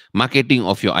 Marketing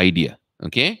of your idea.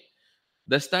 Okay.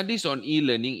 The studies on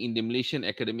e-learning in the Malaysian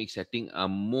academic setting are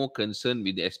more concerned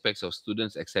with the aspects of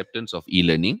students' acceptance of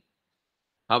e-learning.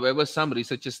 However, some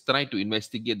researchers try to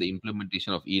investigate the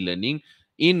implementation of e-learning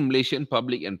in Malaysian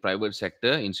public and private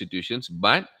sector institutions,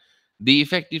 but the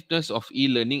effectiveness of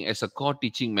e-learning as a core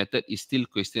teaching method is still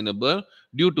questionable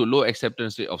due to low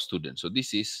acceptance rate of students. So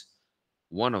this is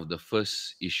one of the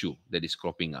first issue that is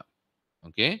cropping up.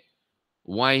 Okay,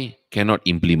 why cannot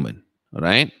implement? All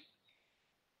right.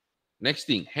 Next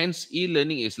thing, hence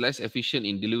e-learning is less efficient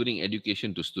in delivering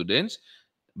education to students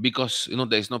because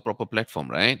there is no proper platform,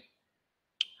 right?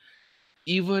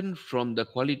 Even from the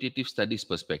qualitative studies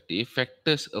perspective,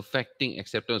 factors affecting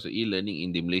acceptance of e-learning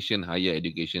in the Malaysian higher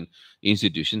education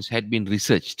institutions had been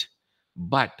researched,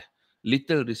 but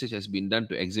little research has been done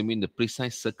to examine the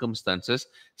precise circumstances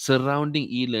surrounding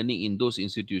e-learning in those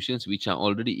institutions which are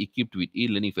already equipped with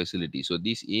e-learning facilities. So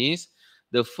this is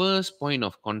the first point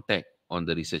of contact on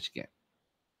the research gap.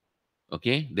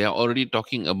 Okay, they are already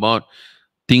talking about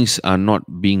things are not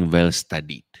being well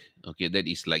studied. Okay, that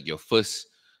is like your first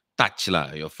touch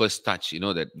lah, your first touch,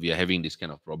 that we are having this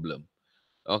kind of problem.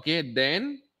 Okay,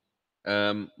 then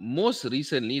most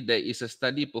recently there is a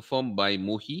study performed by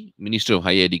MOHI, Ministry of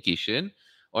Higher Education,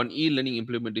 on e-learning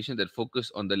implementation that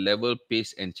focus on the level,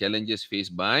 pace and challenges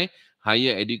faced by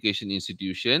higher education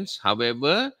institutions.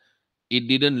 However, it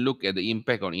didn't look at the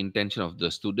impact on intention of the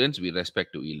students with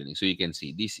respect to e-learning. So you can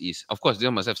see this is, of course, they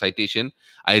must have citation.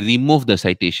 I removed the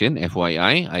citation,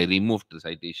 FYI. I removed the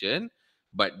citation,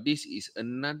 but this is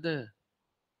another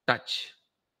touch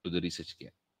to the research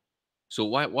gap. So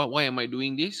why am I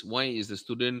doing this? Why is the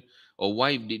student, or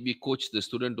why did we coach the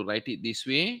student to write it this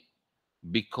way?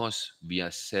 Because we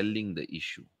are selling the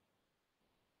issue.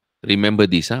 Remember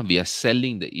this, huh? We are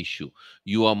selling the issue.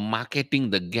 You are marketing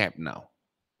the gap now.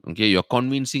 Okay, you're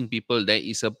convincing people there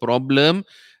is a problem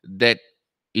that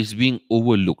is being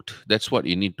overlooked. That's what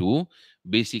you need to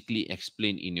basically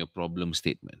explain in your problem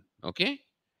statement. Okay.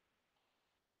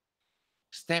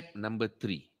 Step number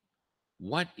three.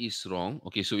 What is wrong?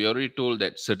 Okay, so we already told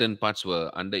that certain parts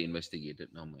were under investigated.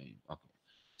 Now okay.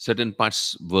 Certain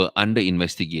parts were under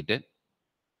investigated.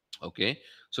 Okay.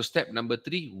 So step number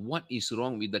three, what is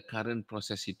wrong with the current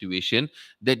process situation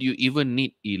that you even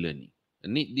need e-learning?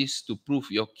 Need this to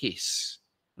prove your case,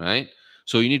 right?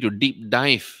 So you need to deep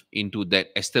dive into that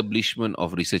establishment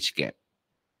of research gap.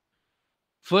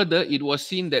 Further, it was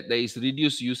seen that there is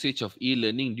reduced usage of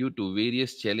e-learning due to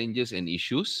various challenges and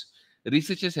issues.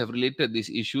 Researchers have related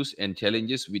these issues and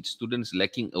challenges with students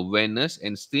lacking awareness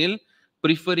and still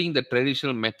preferring the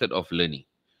traditional method of learning.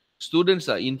 Students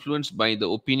are influenced by the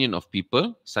opinion of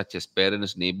people, such as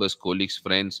parents, neighbors, colleagues,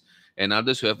 friends, and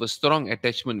others who have a strong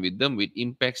attachment with them, which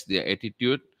impacts their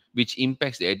attitude which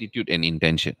impacts the attitude and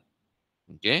intention.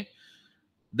 Okay.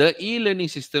 The e-learning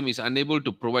system is unable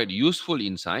to provide useful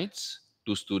insights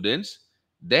to students.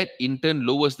 That in turn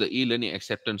lowers the e-learning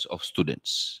acceptance of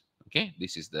students. Okay,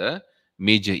 this is the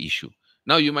major issue.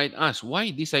 Now you might ask, why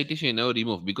this citation you never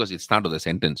remove? Because it's start of the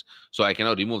sentence, so I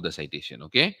cannot remove the citation.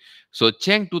 Okay, so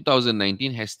Cheng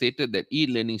 2019 has stated that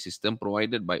e-learning system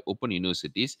provided by open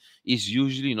universities is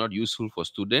usually not useful for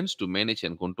students to manage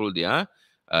and control their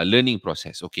learning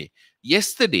process. Okay,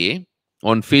 yesterday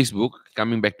on Facebook,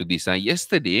 coming back to this,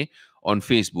 yesterday on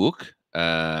Facebook,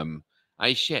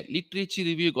 I shared literature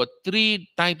review got three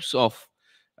types of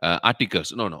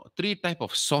articles. No, three type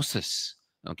of sources.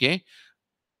 Okay,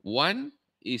 one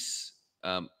is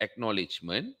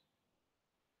acknowledgement,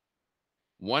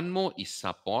 one more is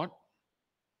support,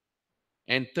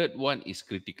 and third one is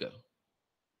critical.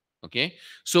 Okay,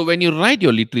 so when you write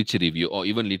your literature review or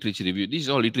even literature review, this is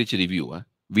all literature review.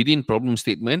 Within problem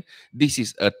statement, this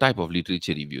is a type of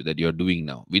literature review that you're doing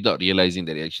now without realizing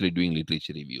that you're actually doing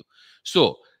literature review.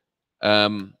 So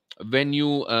um, when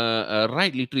you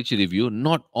write literature review,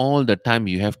 not all the time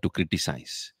you have to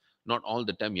criticize. Not all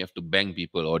the time you have to bang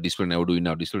people, or this one never do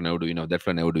enough, this one never do enough, that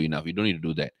one never do enough. You don't need to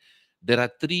do that. There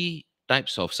are three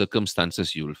types of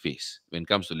circumstances you will face when it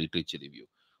comes to literature review.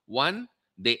 One,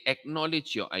 they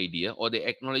acknowledge your idea or they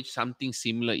acknowledge something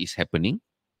similar is happening.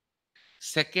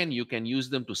 Second, you can use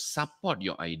them to support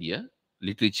your idea,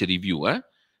 literature review.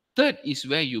 Third is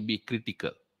where you be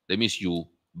critical. That means you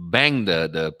bang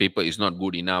the paper is not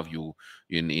good enough. You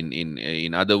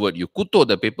in other words, you kuto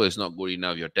the paper is not good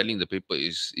enough. You're telling the paper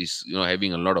is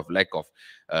having a lot of lack of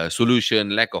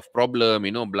solution, lack of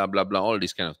problem, blah blah blah, all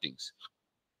these kind of things.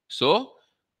 So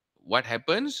what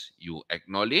happens? You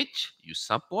acknowledge, you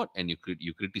support, and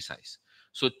you criticize.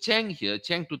 So Cheng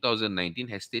 2019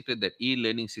 has stated that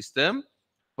e-learning system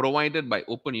provided by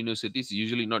open universities is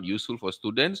usually not useful for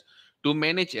students to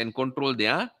manage and control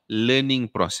their learning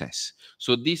process.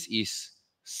 So this is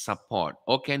support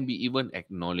or can be even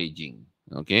acknowledging,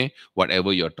 okay,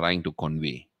 whatever you're trying to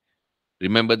convey.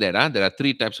 Remember that there are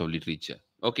three types of literature.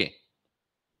 Okay.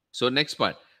 So next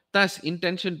part. Thus,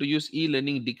 intention to use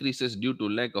e-learning decreases due to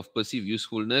lack of perceived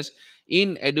usefulness,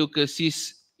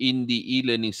 inadequacies in the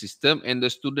e-learning system, and the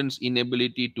students'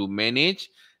 inability to manage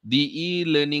the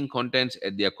e-learning contents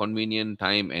at their convenient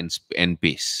time and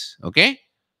pace. Okay?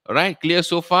 All right, clear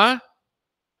so far?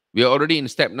 We are already in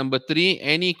step number 3.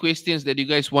 Any questions that you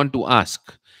guys want to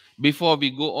ask before we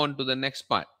go on to the next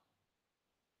part?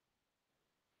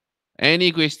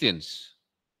 Any questions?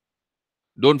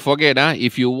 Don't forget,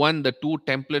 if you want the 2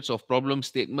 templates of problem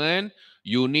statement,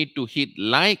 you need to hit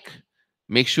like,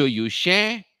 make sure you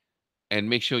share, and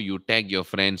make sure you tag your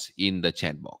friends in the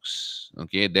chat box.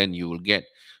 Okay, then you will get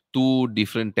 2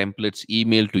 different templates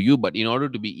emailed to you. But in order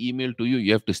to be emailed to you,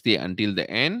 you have to stay until the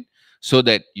end so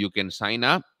that you can sign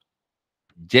up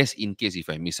just in case if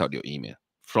I miss out your email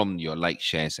from your like,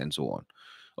 shares, and so on.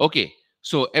 Okay,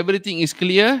 so everything is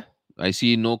clear. I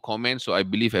see no comments, so I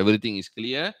believe everything is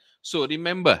clear. So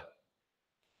remember,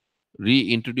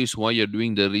 reintroduce why you're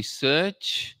doing the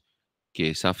research.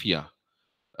 Okay, Safia.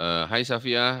 Hi,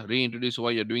 Safia. Reintroduce why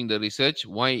you're doing the research,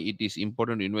 why it is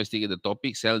important to investigate the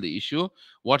topic, sell the issue,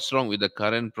 what's wrong with the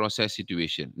current process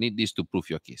situation. Need this to prove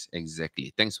your case.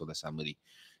 Exactly. Thanks for the summary.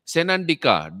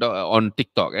 Senandika on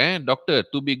TikTok. Doctor,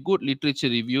 to be good literature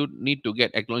review, need to get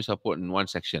acknowledged support in one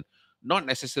section. Not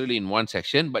necessarily in one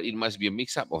section, but it must be a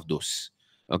mix-up of those.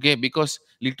 Okay, because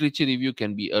literature review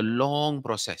can be a long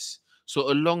process.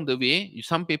 So along the way,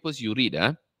 some papers you read,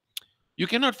 you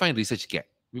cannot find research gap.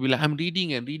 We will like, I'm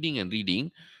reading and reading and reading,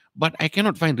 but I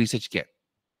cannot find research gap.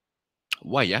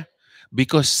 Why?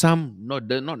 Because some not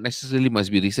necessarily must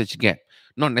be research gap.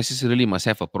 Not necessarily must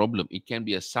have a problem. It can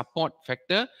be a support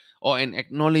factor or an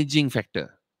acknowledging factor.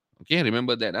 Okay,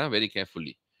 remember that very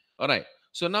carefully. All right.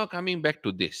 So now coming back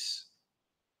to this.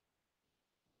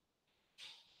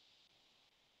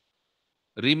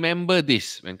 Remember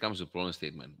this when it comes to problem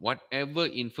statement. Whatever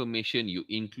information you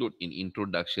include in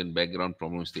introduction, background,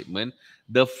 problem statement,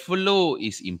 the flow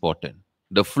is important.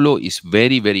 The flow is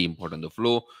very, very important. The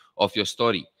flow of your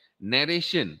story.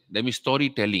 Narration, that means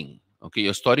storytelling. Okay,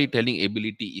 your storytelling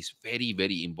ability is very,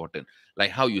 very important.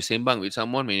 Like how you sembang with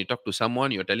someone, when you talk to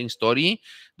someone, you're telling story,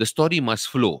 the story must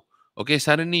flow. Okay,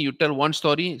 suddenly you tell one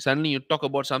story, suddenly you talk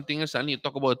about something else, suddenly you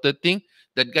talk about a third thing,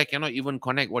 that guy cannot even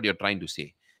connect what you're trying to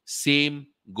say. Same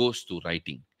goes to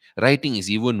writing. Writing is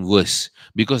even worse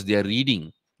because they are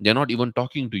reading. They're not even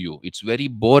talking to you. It's very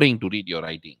boring to read your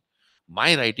writing.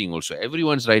 My writing also,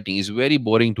 everyone's writing is very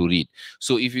boring to read.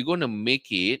 So if you're going to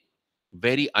make it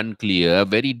very unclear,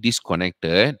 very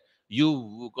disconnected,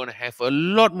 you're going to have a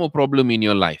lot more problem in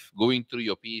your life going through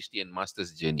your PhD and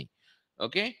master's journey.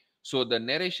 Okay, so the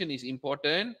narration is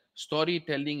important,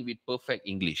 storytelling with perfect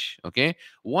English. Okay,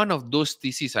 one of those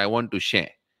theses I want to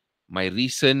share, my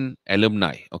recent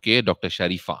alumni, okay, Dr.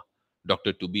 Sharifa,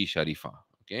 Dr. to be Sharifa.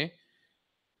 Okay,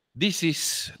 this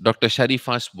is Dr.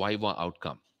 Sharifa's Viva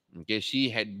outcome. Okay, she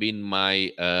had been my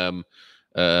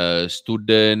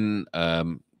student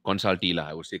consultee lah,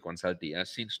 I would say consultee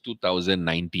since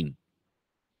 2019.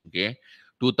 Okay,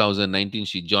 2019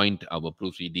 she joined our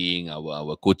proofreading,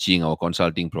 our coaching, our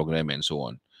consulting program, and so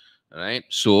on. All right,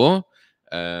 so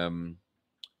um,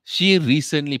 she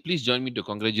recently, please join me to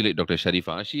congratulate Dr.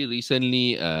 Sharifa. She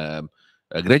recently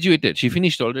graduated. She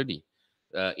finished already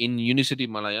in University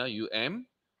Malaya, UM.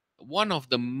 One of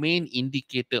the main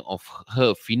indicator of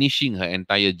her finishing her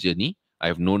entire journey,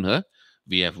 I've known her.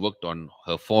 We have worked on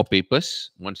her 4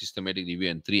 papers, 1 systematic review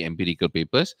and 3 empirical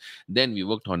papers. Then we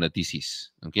worked on a thesis.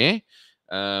 Okay.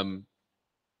 Um,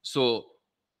 so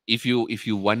if you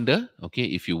wonder, okay,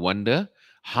 if you wonder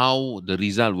how the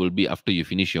result will be after you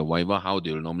finish your Viva, how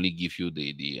they will normally give you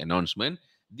the announcement,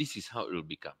 this is how it will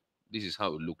become. This is how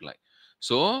it will look like.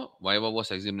 So Viva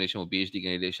was examination for PhD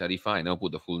candidate Sharifa. I now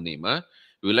put the full name.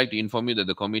 We would like to inform you that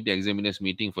the committee examiners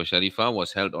meeting for Sharifa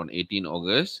was held on 18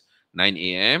 August, 9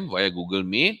 a.m. via Google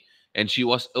Meet, and she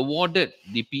was awarded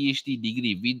the PhD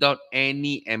degree without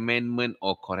any amendment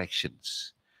or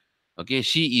corrections. Okay,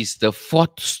 she is the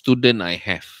 4th student I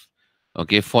have.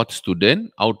 Okay, 4th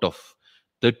student out of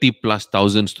 30 plus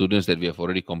thousand students that we have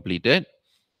already completed.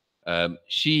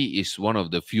 She is one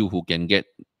of the few who can get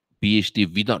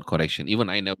PhD without correction. Even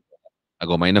I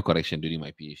got minor correction during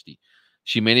my PhD.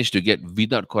 She managed to get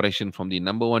without correction from the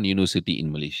number one university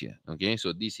in Malaysia. Okay,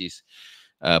 so this is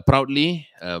proudly,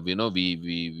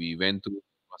 we went through the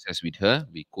process with her.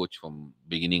 We coached from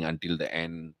beginning until the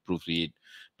end, proofread,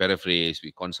 paraphrase.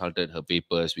 We consulted her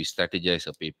papers. We strategized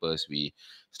her papers. We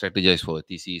strategized for her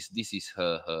thesis. This is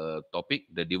her topic: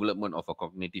 the development of a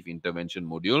cognitive intervention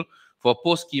module for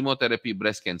post chemotherapy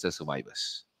breast cancer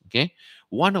survivors. Okay,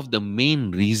 one of the main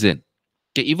reason.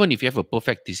 Okay, even if you have a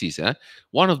perfect thesis,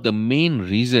 one of the main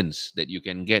reasons that you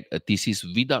can get a thesis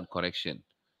without correction,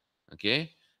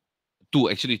 okay, two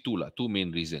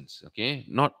main reasons. Okay,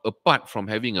 not apart from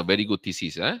having a very good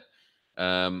thesis.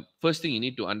 First thing you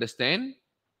need to understand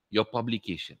your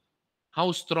publication.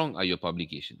 How strong are your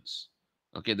publications?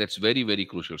 Okay, that's very very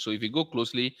crucial. So if you go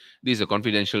closely, this is a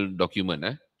confidential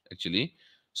document. Actually,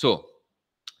 so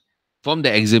from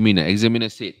the examiner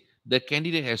said the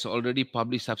candidate has already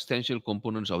published substantial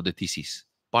components of the thesis.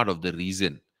 Part of the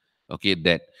reason, okay,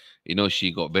 that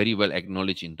she got very well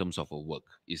acknowledged in terms of her work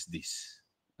is this.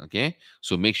 Okay,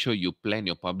 so make sure you plan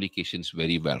your publications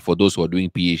very well. For those who are doing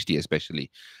PhD, especially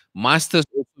masters,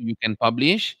 also you can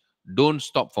publish. Don't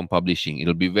stop from publishing.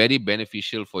 It'll be very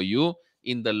beneficial for you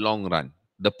in the long run.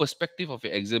 The perspective of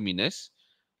your examiners,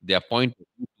 their point of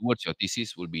view towards your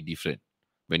thesis will be different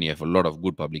when you have a lot of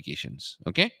good publications.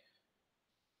 Okay.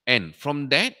 And from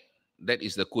that, that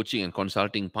is the coaching and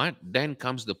consulting part. Then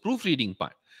comes the proofreading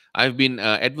part. I've been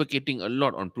advocating a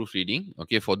lot on proofreading.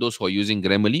 Okay. For those who are using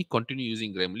Grammarly, continue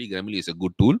using Grammarly. Grammarly is a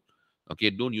good tool. Okay.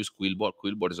 Don't use Quillbot.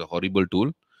 Quillbot is a horrible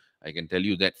tool. I can tell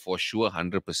you that for sure,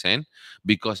 100%,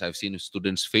 because I've seen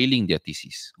students failing their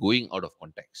thesis, going out of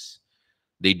context.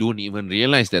 They don't even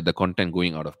realize that the content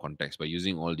going out of context by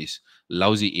using all this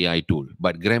lousy AI tool.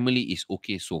 But Grammarly is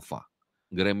okay so far.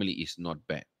 Grammarly is not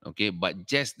bad. Okay, but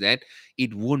just that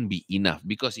it won't be enough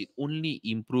because it only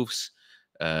improves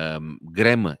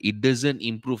grammar. It doesn't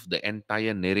improve the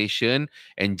entire narration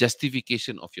and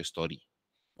justification of your story.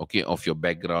 Okay, of your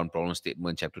background, problem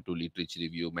statement, chapter 2, literature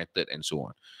review, method, and so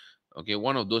on. Okay,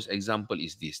 one of those example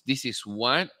is this. This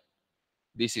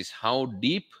is how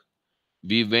deep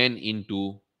we went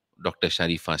into Dr.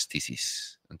 Sharifa's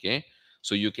thesis. Okay.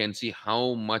 So you can see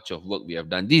how much of work we have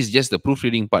done. This is just the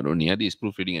proofreading part only. This is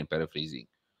proofreading and paraphrasing.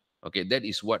 Okay. That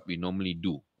is what we normally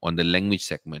do on the language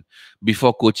segment.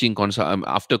 Before coaching,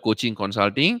 after coaching,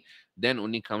 consulting, then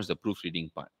only comes the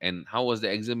proofreading part. And how was the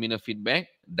examiner feedback?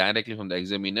 Directly from the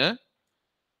examiner.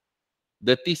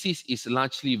 The thesis is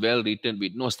largely well written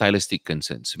with no stylistic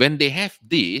concerns. When they have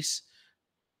this,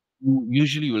 you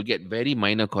usually will get very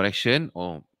minor correction,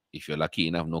 or if you're lucky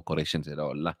enough, no corrections at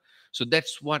all lah. So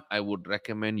that's what I would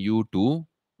recommend you to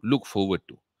look forward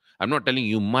to. I'm not telling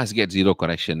you must get zero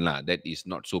correction lah, that is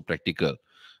not so practical,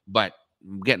 but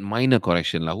get minor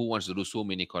correction lah. Who wants to do so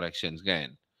many corrections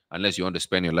kan, unless you want to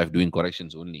spend your life doing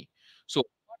corrections only. So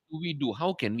what do we do?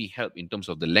 How can we help in terms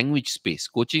of the language space?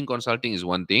 Coaching, consulting is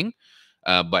one thing,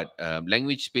 but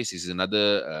language space is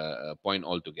another point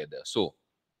altogether. So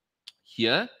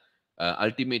here,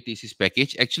 ultimate thesis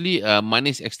package. Actually,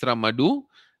 Manis Extra Madu,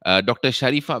 Dr.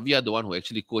 Sharifa, we are the one who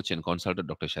actually coached and consulted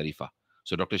Dr. Sharifa.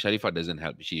 So Dr. Sharifa doesn't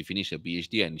help. She finished her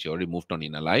PhD and she already moved on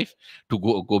in her life to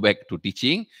go back to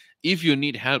teaching. If you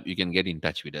need help, you can get in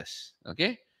touch with us.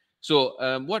 Okay. So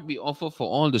what we offer for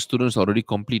all the students already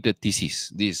completed thesis,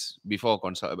 this before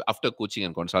after coaching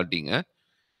and consulting,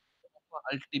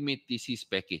 ultimate thesis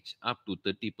package up to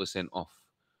 30% off.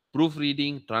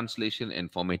 Proofreading, translation,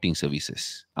 and formatting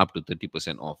services up to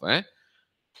 30% off.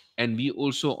 And we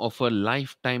also offer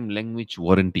lifetime language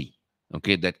warranty.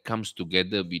 Okay, that comes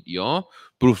together with your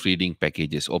proofreading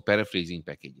packages or paraphrasing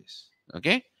packages.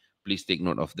 Okay, please take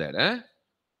note of that.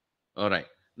 All right.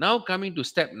 Now coming to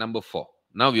step number 4.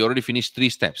 Now we already finished 3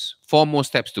 steps. 4 more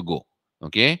steps to go.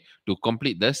 Okay, to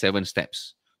complete the 7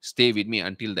 steps. Stay with me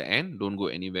until the end. Don't go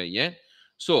anywhere yet.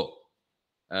 So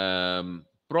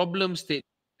problem statement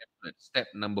template, step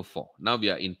number 4. Now we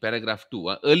are in paragraph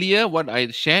 2. Earlier, what I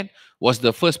shared was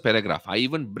the first paragraph. I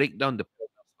even break down the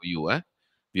paragraph for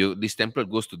you. This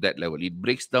template goes to that level. It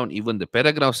breaks down even the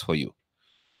paragraphs for you.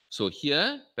 So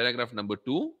here, paragraph number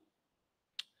 2,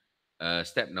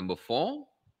 step number 4.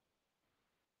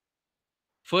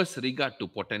 First, regard to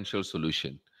potential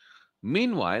solution.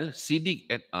 Meanwhile, Siddiq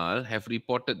et al. Have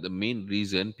reported the main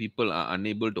reason people are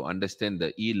unable to understand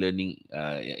the e-learning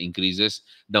increases.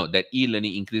 Now, that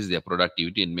e-learning increases their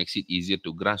productivity and makes it easier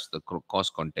to grasp the course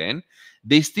content.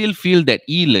 They still feel that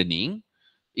e-learning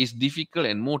is difficult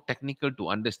and more technical to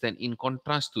understand in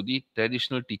contrast to the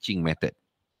traditional teaching method.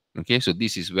 Okay, so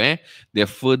this is where they're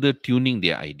further tuning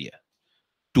their idea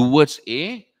towards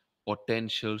a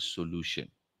potential solution.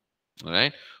 All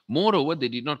right. Moreover, they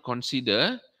did not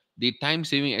consider the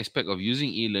time-saving aspect of using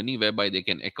e-learning, whereby they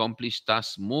can accomplish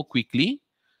tasks more quickly.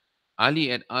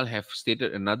 Ali et al. Have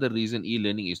stated another reason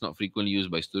e-learning is not frequently used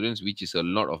by students, which is a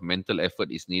lot of mental effort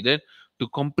is needed to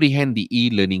comprehend the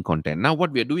e-learning content. Now,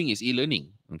 what we are doing is e-learning,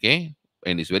 okay,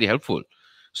 and it's very helpful.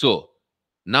 So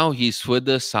now he's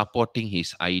further supporting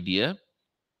his idea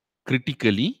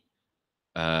critically.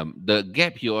 The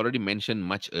gap he already mentioned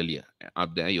much earlier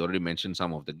up there. He already mentioned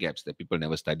some of the gaps that people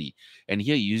never study, and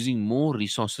here using more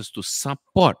resources to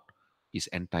support his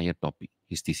entire topic,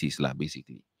 his thesis lah,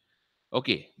 basically.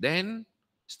 Okay, then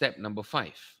step number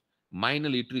 5, minor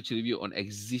literature review on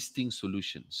existing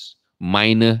solutions.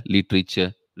 Minor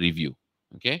literature review.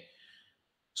 Okay,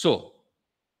 so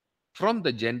from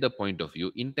the gender point of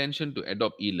view, intention to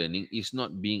adopt e-learning is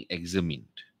not being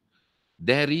examined.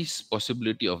 There is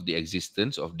possibility of the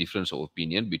existence of difference of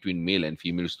opinion between male and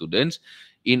female students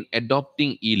in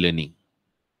adopting e-learning.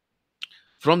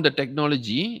 From the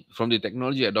technology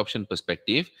adoption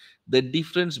perspective, the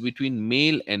difference between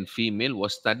male and female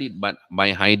was studied by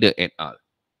Haider et al.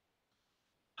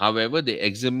 However, they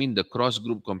examined the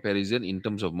cross-group comparison in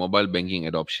terms of mobile banking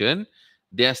adoption.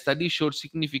 Their study showed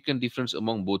significant difference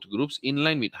among both groups. In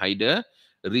line with Haider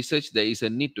research, there is a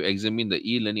need to examine the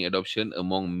e-learning adoption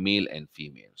among male and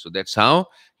female. So that's how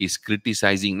he's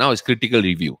criticizing. Now it's critical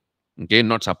review. Okay,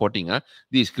 not supporting. This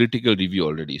is critical review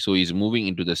already. So he's moving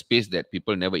into the space that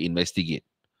people never investigate.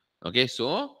 Okay,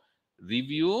 so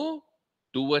review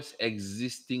towards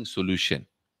existing solution.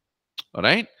 All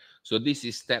right. So this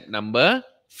is step number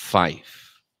 5.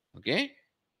 Okay.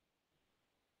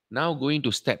 Now going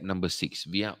to step number 6.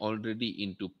 We are already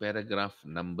into paragraph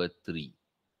number 3.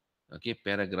 Okay.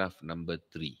 Paragraph number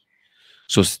 3.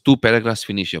 So 2 paragraphs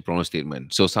finish your problem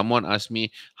statement. So someone asked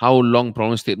me how long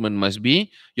problem statement must be.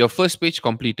 Your first page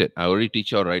completed. I already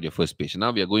teach you how to write your first page.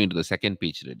 Now we are going to the second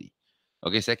page already.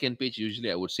 Okay. Second page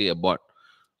usually I would say about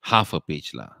half a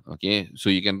page lah. Okay, so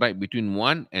you can write between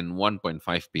 1 and 1.5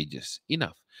 pages,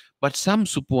 enough. But some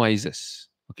supervisors,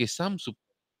 okay, some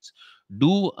supervisors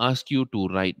do ask you to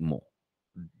write more.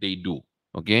 They do.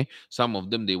 Okay, some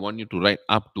of them they want you to write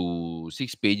up to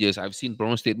 6 pages. I've seen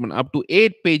problem statement up to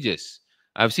 8 pages.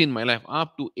 I've seen my life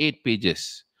up to 8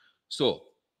 pages. So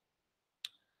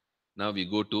now we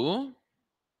go to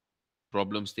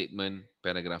problem statement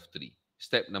paragraph 3,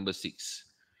 step number 6.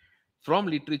 From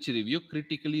literature review,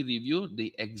 critically review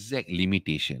the exact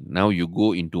limitation. Now you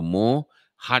go into more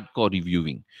hardcore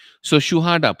reviewing. So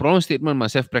Shuhada, problem statement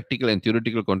must have practical and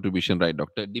theoretical contribution, right,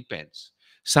 doctor? Depends.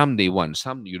 Some they want,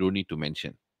 some you don't need to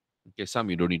mention. Okay,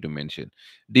 some you don't need to mention.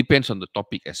 Depends on the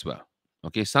topic as well.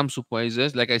 Okay, some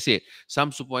supervisors, like I said,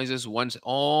 some supervisors wants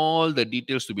all the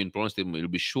details to be in problem statement. It will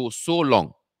be so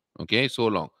long. Okay, so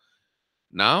long.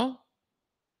 Now,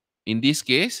 in this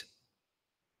case,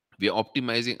 we are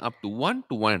optimizing up to 1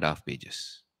 to 1.5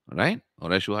 pages. All right,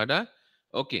 Shuhada?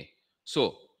 Okay.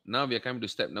 So now we are coming to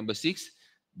step number 6.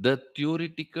 The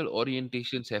theoretical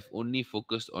orientations have only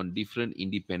focused on different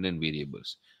independent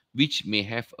variables. which may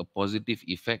have a positive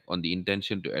effect on the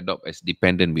intention to adopt as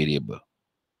dependent variable.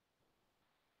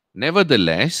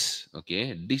 Nevertheless,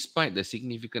 okay, despite the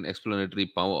significant explanatory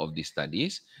power of these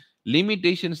studies,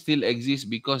 limitations still exist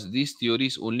because these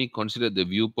theories only consider the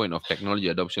viewpoint of technology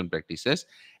adoption practices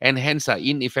and hence are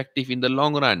ineffective in the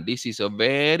long run. This is a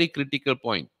very critical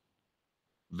point.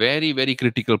 Very, very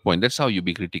critical point. That's how you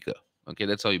be critical. Okay,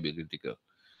 that's how you be critical.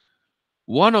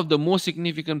 One of the most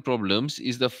significant problems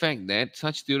is the fact that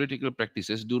such theoretical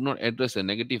practices do not address a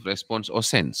negative response or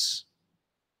sense.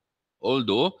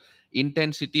 Although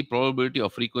intensity, probability, or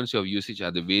frequency of usage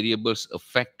are the variables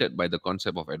affected by the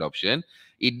concept of adoption,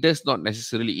 it does not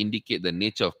necessarily indicate the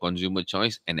nature of consumer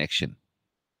choice and action.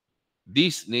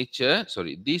 This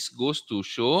goes to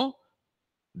show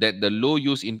that the low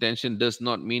use intention does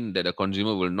not mean that a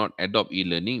consumer will not adopt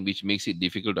e-learning, which makes it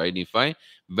difficult to identify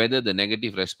whether the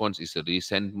negative response is a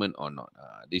resentment or not.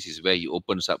 This is where he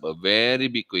opens up a very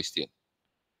big question.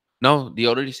 Now, they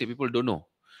already say people don't know.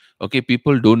 Okay,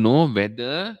 people don't know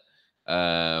whether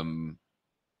um,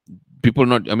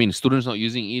 students not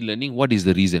using e-learning. What is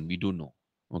the reason? We don't know.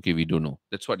 Okay, we don't know.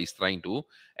 That's what he's trying to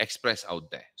express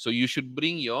out there. So you should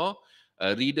bring your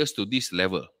readers to this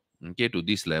level. Okay, to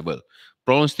this level.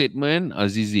 Problem statement,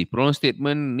 Azizi. Problem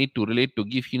statement need to relate to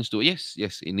give hints to. Yes,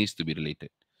 yes, it needs to be related.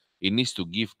 It needs to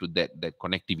give to that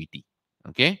connectivity.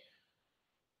 Okay.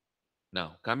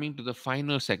 Now, coming to the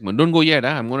final segment. Don't go yet.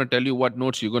 I'm going to tell you what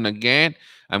notes you're going to get.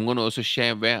 I'm going to also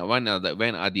share when are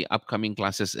the upcoming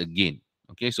classes again.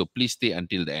 Okay, so please stay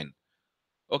until the end.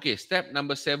 Okay, step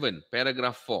number 7,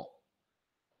 paragraph 4.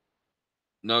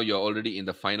 Now you're already in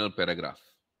the final paragraph.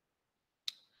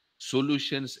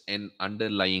 Solutions and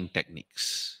underlying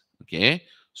techniques. Okay,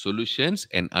 solutions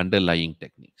and underlying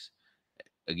techniques.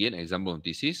 Again, example of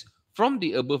this is, from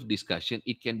the above discussion,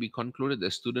 it can be concluded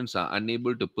that students are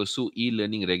unable to pursue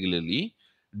e-learning regularly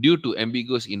due to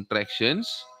ambiguous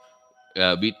interactions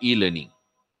with e-learning.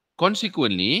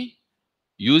 Consequently,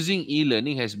 using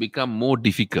e-learning has become more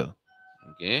difficult.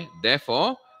 Okay,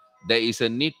 therefore, there is a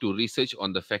need to research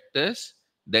on the factors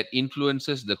that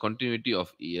influences the continuity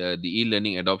of the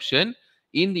e-learning adoption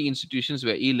in the institutions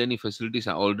where e-learning facilities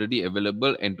are already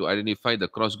available, and to identify the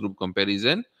cross-group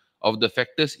comparison of the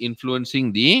factors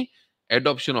influencing the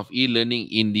adoption of e-learning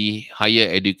in the higher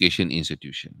education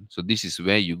institution. So this is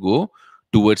where you go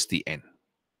towards the end.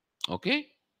 Okay.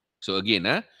 So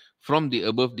again, from the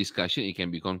above discussion, it can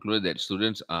be concluded that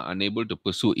students are unable to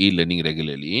pursue e-learning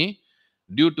regularly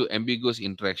due to ambiguous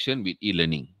interaction with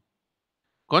e-learning.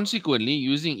 Consequently,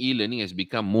 using e-learning has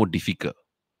become more difficult.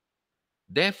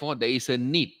 Therefore, there is a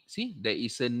need. See, there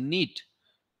is a need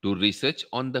to research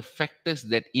on the factors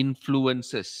that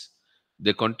influences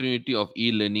the continuity of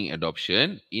e-learning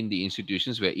adoption in the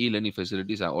institutions where e-learning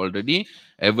facilities are already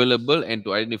available, and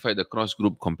to identify the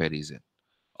cross-group comparison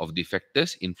of the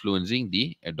factors influencing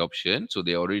the adoption. So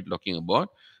they're already talking about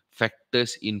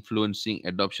factors influencing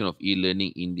adoption of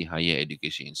e-learning in the higher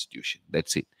education institution.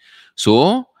 That's it.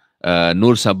 So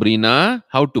Nur Sabrina,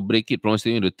 how to break it pronounce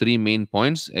into 3 main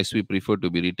points as we prefer to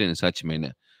be written in such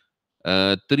manner.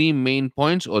 3 main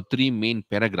points or 3 main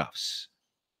paragraphs.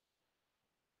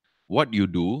 What you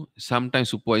do,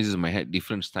 sometimes supervisors might have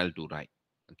different style to write.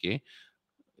 Okay,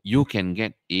 you can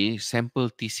get a sample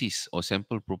thesis or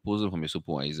sample proposal from your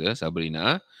supervisor,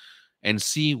 Sabrina, and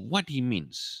see what he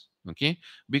means. Okay,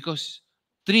 because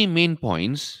 3 main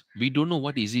points, we don't know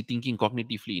what is he thinking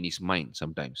cognitively in his mind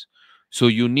sometimes. So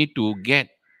you need to get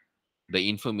the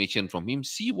information from him,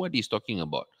 see what he's talking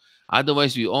about.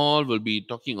 Otherwise, we all will be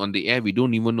talking on the air. We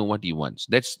don't even know what he wants.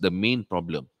 That's the main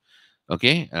problem.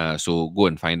 Okay, so go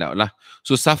and find out lah.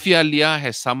 So Safia Lia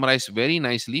has summarized very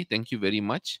nicely. Thank you very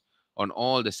much on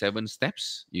all the 7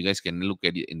 steps. You guys can look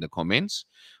at it in the comments.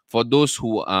 For those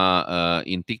who are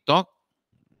in TikTok,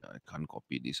 I can't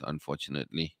copy this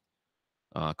unfortunately.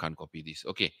 Can't copy this.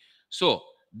 Okay, so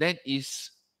that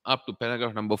is up to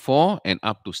paragraph number 4 and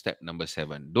up to step number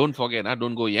 7. Don't forget,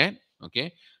 don't go yet.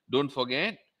 Okay, don't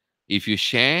forget, if you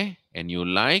share and you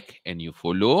like and you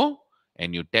follow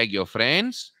and you tag your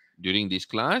friends during this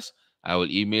class, I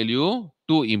will email you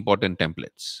 2 important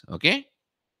templates. Okay,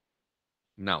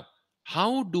 now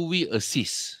how do we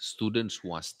assist students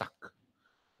who are stuck,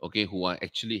 okay, who are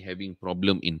actually having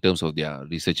problem in terms of their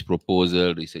research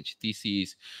proposal, research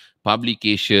thesis,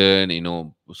 publication,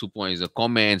 supervisor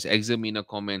comments, examiner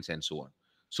comments, and so on.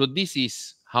 So this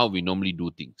is how we normally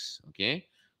do things. Okay,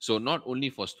 so not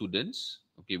only for students,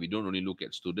 okay, we don't only look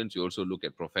at students, we also look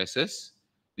at professors.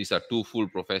 These are 2 full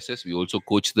professors. We also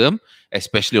coach them,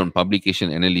 especially on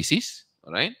publication analysis.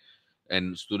 All right,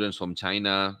 and students from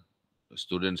China,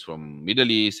 students from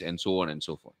Middle East, and so on and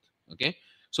so forth. Okay,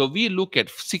 So we look at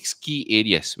 6 key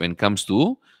areas when it comes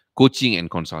to coaching and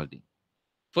consulting.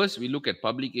 First, we look at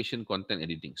publication, content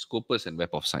editing, Scopus and Web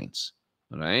of Science.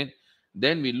 All right.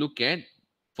 Then we look at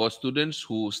for students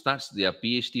who starts their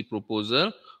PhD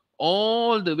proposal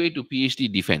all the way to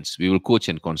PhD defense. We will coach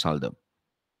and consult them.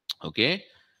 Okay.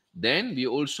 Then we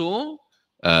also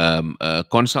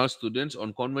consult students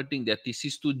on converting their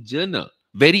thesis to journal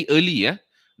very early. Yeah,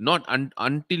 not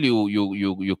until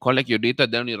you collect your data,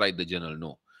 then you write the journal.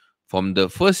 No, from the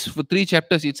first 3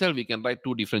 chapters itself, we can write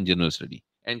 2 different journals ready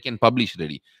and can publish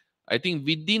ready. I think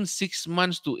within 6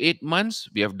 months to 8 months,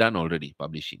 we have done already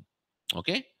publishing.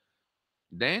 Okay.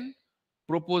 Then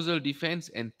proposal defense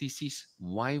and thesis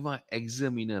viva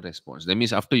examiner response. That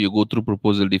means after you go through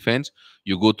proposal defense,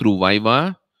 you go through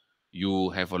viva, you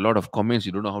have a lot of comments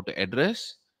you don't know how to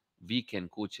address, we can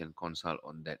coach and consult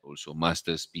on that also,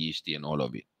 masters, PhD, and all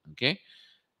of it. Okay.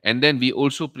 And then we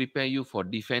also prepare you for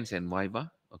defense and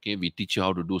viva. Okay, we teach you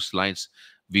how to do slides.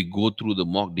 We go through the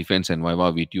mock defense and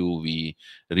viva with you. We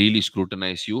really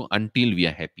scrutinize you until we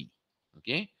are happy.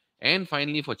 Okay. And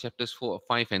finally, for chapters 4,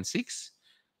 5, and 6,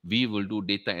 we will do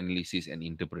data analysis and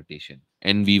interpretation.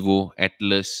 NVivo,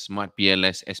 Atlas, Smart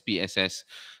PLS, SPSS,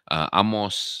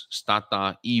 Amos,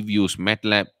 Stata, eViews,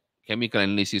 MATLAB, chemical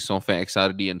analysis software,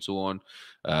 XRD, and so on,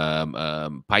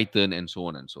 Python, and so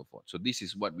on and so forth. So this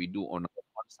is what we do on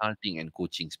our consulting and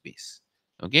coaching space.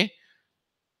 Okay.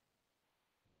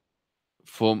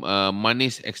 From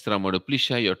Manis extra model, please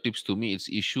share your tips to me. It's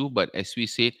issue, but as we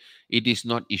said, it is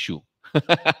not issue.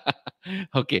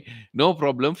 Okay, no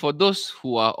problem. For those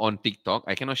who are on TikTok,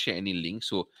 I cannot share any link.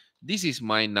 So this is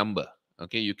my number.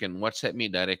 Okay, you can WhatsApp me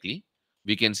directly.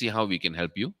 We can see how we can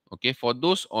help you. Okay, for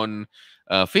those on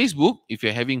Facebook, if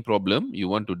you're having problem, you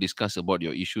want to discuss about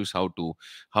your issues,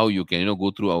 how you can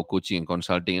go through our coaching and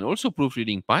consulting and also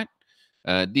proofreading part.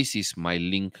 This is my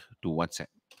link to WhatsApp.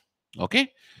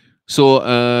 Okay. So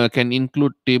can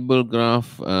include table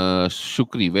graph.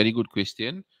 Shukri, very good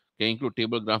question. Can include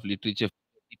table graph literature.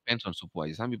 Depends on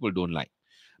supervisor. Some people don't like,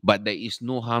 but there is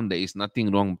no harm. There is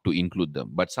nothing wrong to include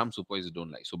them. But some supervisors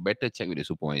don't like. So better check with the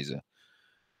supervisor.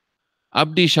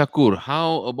 Abdi Shakur,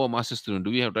 how about master student?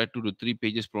 Do we have right to do 3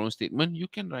 pages problem statement? You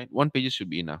can write 1 page should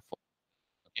be enough.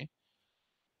 Okay.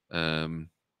 Um,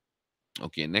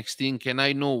 Okay, next thing, can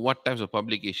I know what types of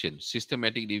publication?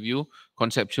 Systematic review,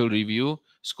 conceptual review,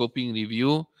 scoping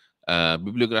review,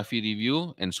 bibliography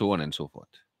review, and so on and so forth.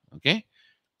 Okay.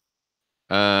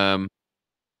 Um,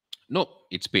 no,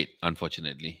 it's paid,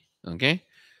 unfortunately. Okay.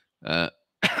 Uh,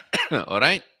 all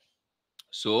right.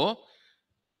 So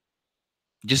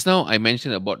just now I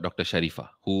mentioned about Dr. Sharifa,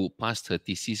 who passed her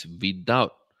thesis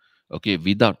without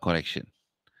correction.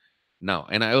 Now,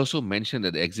 and I also mentioned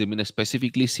that the examiner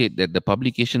specifically said that the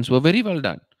publications were very well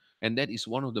done. And that is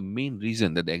one of the main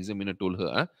reason that the examiner told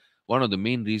her, one of the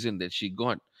main reason that she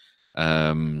got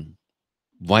um,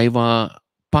 Viva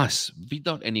pass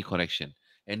without any correction.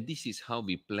 And this is how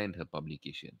we planned her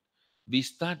publication. We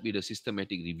start with a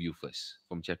systematic review first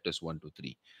from chapters 1 to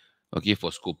 3, okay,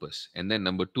 for Scopus. And then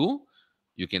number 2,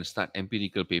 you can start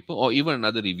empirical paper or even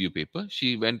another review paper.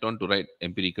 She went on to write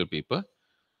empirical paper,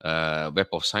 Web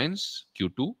of Science,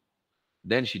 Q2.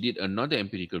 Then she did another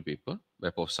empirical paper,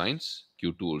 Web of Science,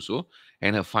 Q2 also.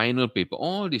 And her final paper,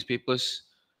 all these papers,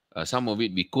 some of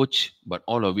it we coach, but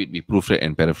all of it we proofread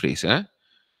and paraphrase.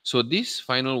 So this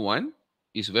final one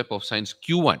is Web of Science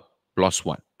Q1 plus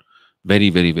 1. Very,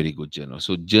 very, very good journal.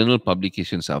 So journal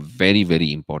publications are very,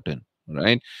 very important.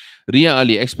 Right. Ria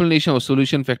Ali, explanation of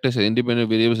solution factors and independent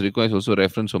variables requires also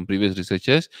reference from previous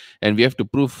researchers. And we have to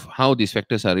prove how these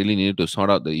factors are really needed to sort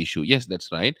out the issue. Yes,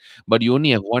 that's right. But you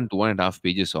only have 1 to 1.5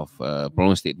 pages of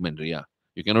problem statement, Ria.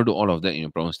 You cannot do all of that in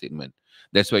your problem statement.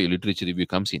 That's why your literature review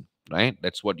comes in, right?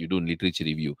 That's what you do in literature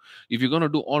review. If you're going to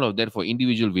do all of that for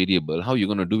individual variable, how are you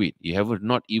going to do it? You have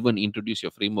not even introduced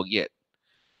your framework yet.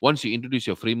 Once you introduce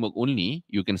your framework only,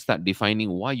 you can start defining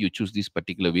why you choose this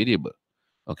particular variable.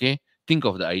 Okay. Think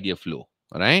of the idea flow.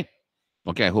 All right.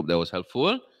 Okay. I hope that was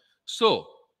helpful. So,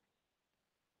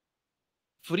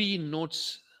 free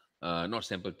notes, not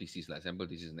sample thesis, like sample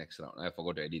thesis next round. I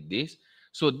forgot to edit this.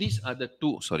 So these are the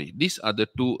two, sorry, these are the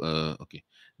two, okay.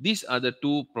 These are the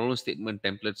two problem statement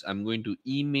templates I'm going to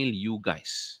email you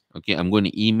guys. Okay. I'm going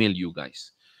to email you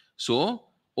guys. So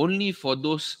only for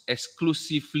those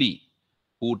exclusively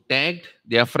who tagged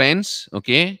their friends,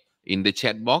 okay, in the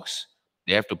chat box,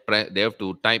 they have to press, they have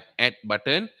to type add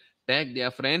button, tag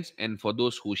their friends, and for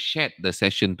those who shared the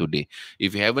session today.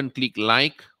 If you haven't clicked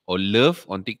like or love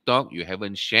on TikTok, you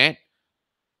haven't shared,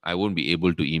 I won't be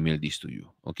able to email this to you.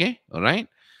 Okay, all right.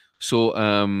 So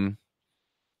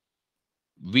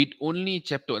with only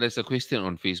chapter, there's a question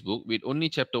on Facebook, with only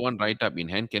chapter 1 write up in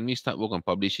hand, can we start work on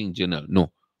publishing journal?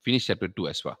 No, finish chapter 2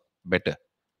 as well. Better.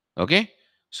 Okay.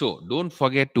 So don't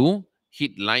forget to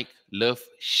hit like, love,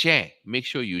 share. Make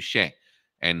sure you share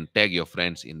and tag your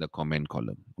friends in the comment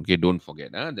column. Okay. Don't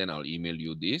forget. Then I'll email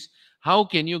you this. How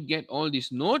can you get all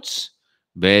these notes?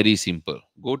 Very simple.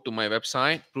 Go to my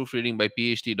website,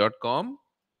 proofreadingbyphd.com.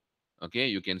 Okay.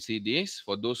 You can see this.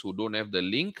 For those who don't have the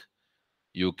link,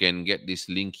 you can get this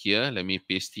link here. Let me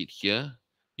paste it here.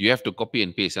 You have to copy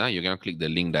and paste. You cannot click the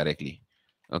link directly.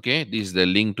 Okay. This is the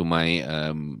link to my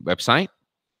website.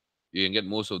 You can get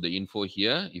most of the info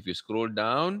here. If you scroll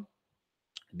down,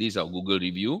 these are Google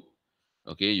review.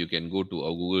 Okay, you can go to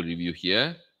our Google review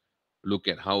here. Look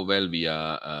at how well we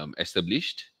are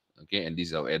established. Okay, and this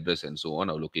is our address and so on,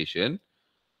 our location.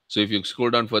 So if you scroll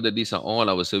down further, these are all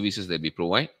our services that we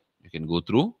provide. You can go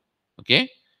through. Okay.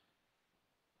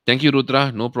 Thank you,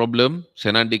 Rudra. No problem.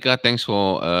 Senandika, thanks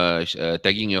for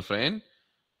tagging your friend.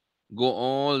 Go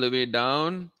all the way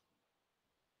down.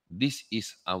 This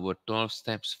is our 12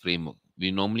 steps framework. We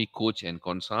normally coach and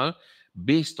consult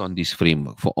based on this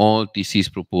framework for all thesis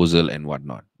proposal and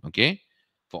whatnot. Okay.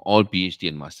 For all PhD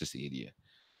and master's area.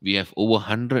 We have over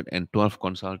 112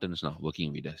 consultants now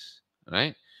working with us.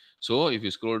 Right. So if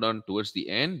you scroll down towards the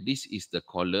end, this is the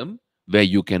column where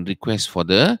you can request for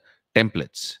the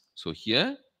templates. So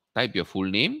here, type your full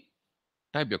name,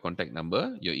 type your contact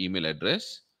number, your email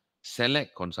address,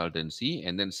 select consultancy,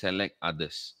 and then select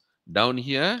others. Down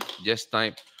here, just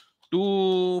type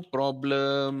two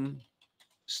problem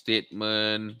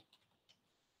statement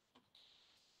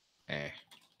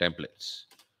templates.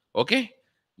 Okay,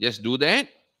 just do that.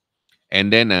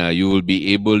 And then you will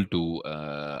be able to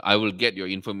I will get your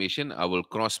information. I will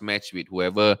cross match with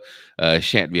whoever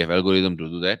shared. We have algorithm to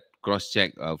do that, cross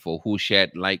check for who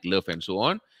shared, like, love, and so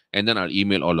on, and then I'll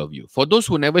email all of you. For those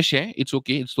who never share, it's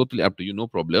okay, it's totally up to you, no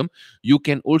problem. You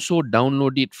can also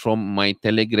download it from my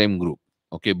Telegram group.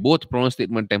 Okay, both problem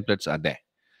statement templates are there.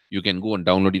 You can go and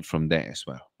download it from there as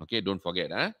well. Okay, don't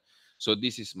forget. So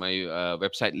this is my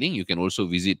website link. You can also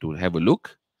visit to have a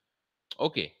look.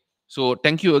 Okay. So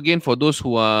thank you again for those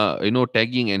who are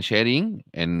tagging and sharing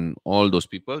and all those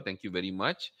people. Thank you very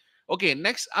much. Okay,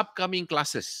 next upcoming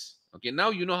classes. Okay, now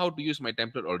you know how to use my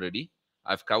template already.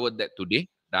 I've covered that today.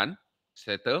 Done.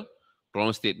 Settle.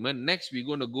 Problem statement. Next, we're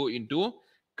going to go into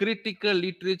critical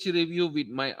literature review with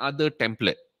my other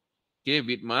template. Okay,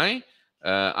 with my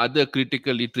other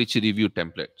critical literature review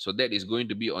template. So that is going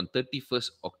to be on 31st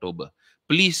October.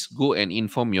 Please go and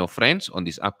inform your friends on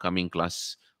this upcoming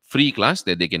class, free class,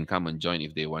 that they can come and join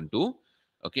if they want to.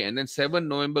 Okay, and then 7th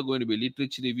November going to be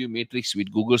literature review matrix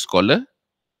with Google Scholar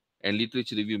and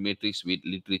literature review matrix with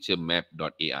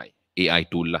literaturemap.ai. AI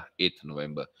tool lah, 8th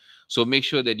November. So make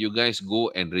sure that you guys go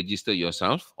and register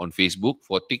yourself on Facebook.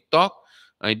 For TikTok,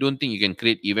 I don't think you can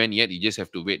create event yet. You just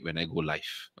have to wait when I go live.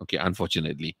 Okay,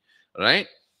 unfortunately. All right.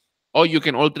 Or you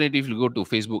can alternatively go to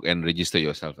Facebook and register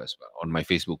yourself as well on my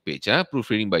Facebook page.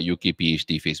 Proofreading by UK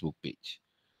PhD Facebook page.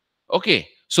 Okay.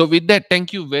 So with that,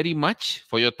 thank you very much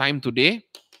for your time today.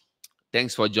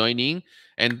 Thanks for joining,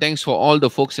 and thanks for all the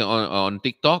folks on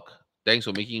TikTok. Thanks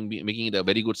for making it a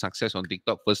very good success on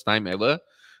TikTok. First time ever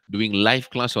doing live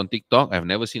class on TikTok. I've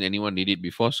never seen anyone did it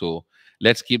before, so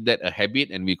let's keep that a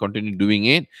habit and we continue doing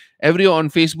it. Everyone on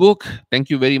Facebook, thank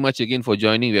you very much again for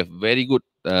joining. We have very good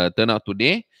turnout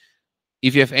today.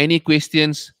 If you have any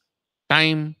questions,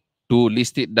 time to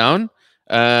list it down.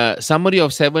 Summary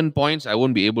of 7 points. I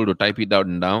won't be able to type it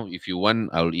down now. If you want,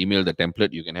 I'll email the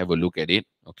template. You can have a look at it.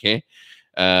 Okay.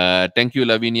 Thank you,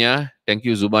 Lavinia. Thank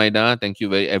you, Zubaida. Thank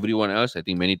you, everyone else. I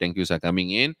think many thank yous are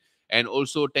coming in. And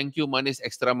also, thank you, Manis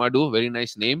Extra Madu. Very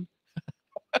nice name.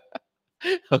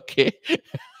 Okay.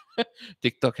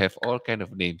 TikTok have all kind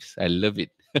of names. I love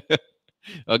it.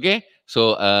 Okay.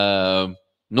 So,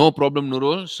 no problem,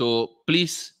 Nurul. So,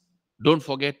 please don't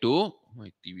forget to...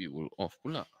 My TV will off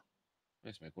pula.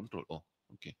 Where's my control? Oh,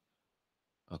 okay.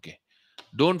 Okay.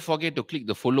 Don't forget to click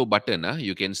the follow button.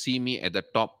 You can see me at the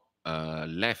top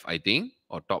left, I think,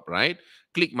 or top right.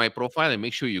 Click my profile and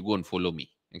make sure you go and follow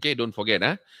me. Okay, don't forget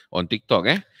on TikTok.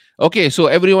 Okay, so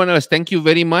everyone else, thank you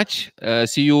very much.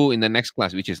 See you in the next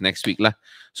class, which is next week.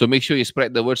 So make sure you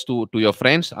spread the words to your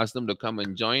friends. Ask them to come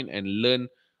and join and learn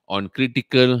on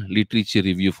critical literature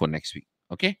review for next week.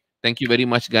 Okay, thank you very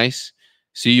much, guys.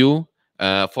 See you.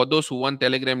 For those who want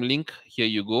Telegram link, here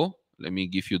you go. Let me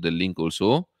give you the link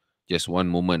also. Just one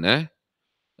moment.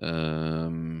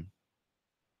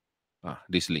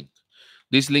 This link.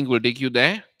 This link will take you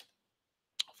there.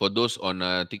 For those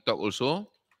on TikTok also,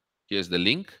 here's the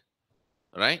link.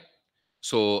 Right?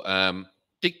 So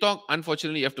TikTok,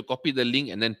 unfortunately, you have to copy the link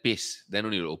and then paste. Then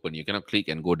only it'll open. You cannot click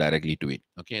and go directly to it.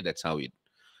 Okay, that's how it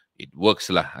works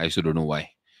lah. I also don't know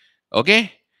why.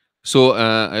 Okay. So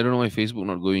I don't know why Facebook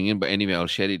not going in, but anyway, I'll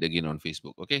share it again on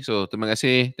Facebook. Okay. So terima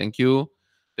kasih. Thank you.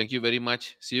 Thank you very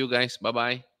much. See you guys. Bye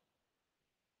bye.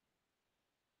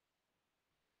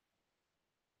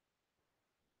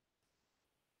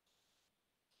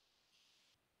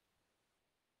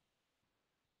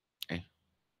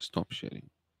 Stop sharing.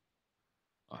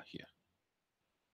 Ah, here.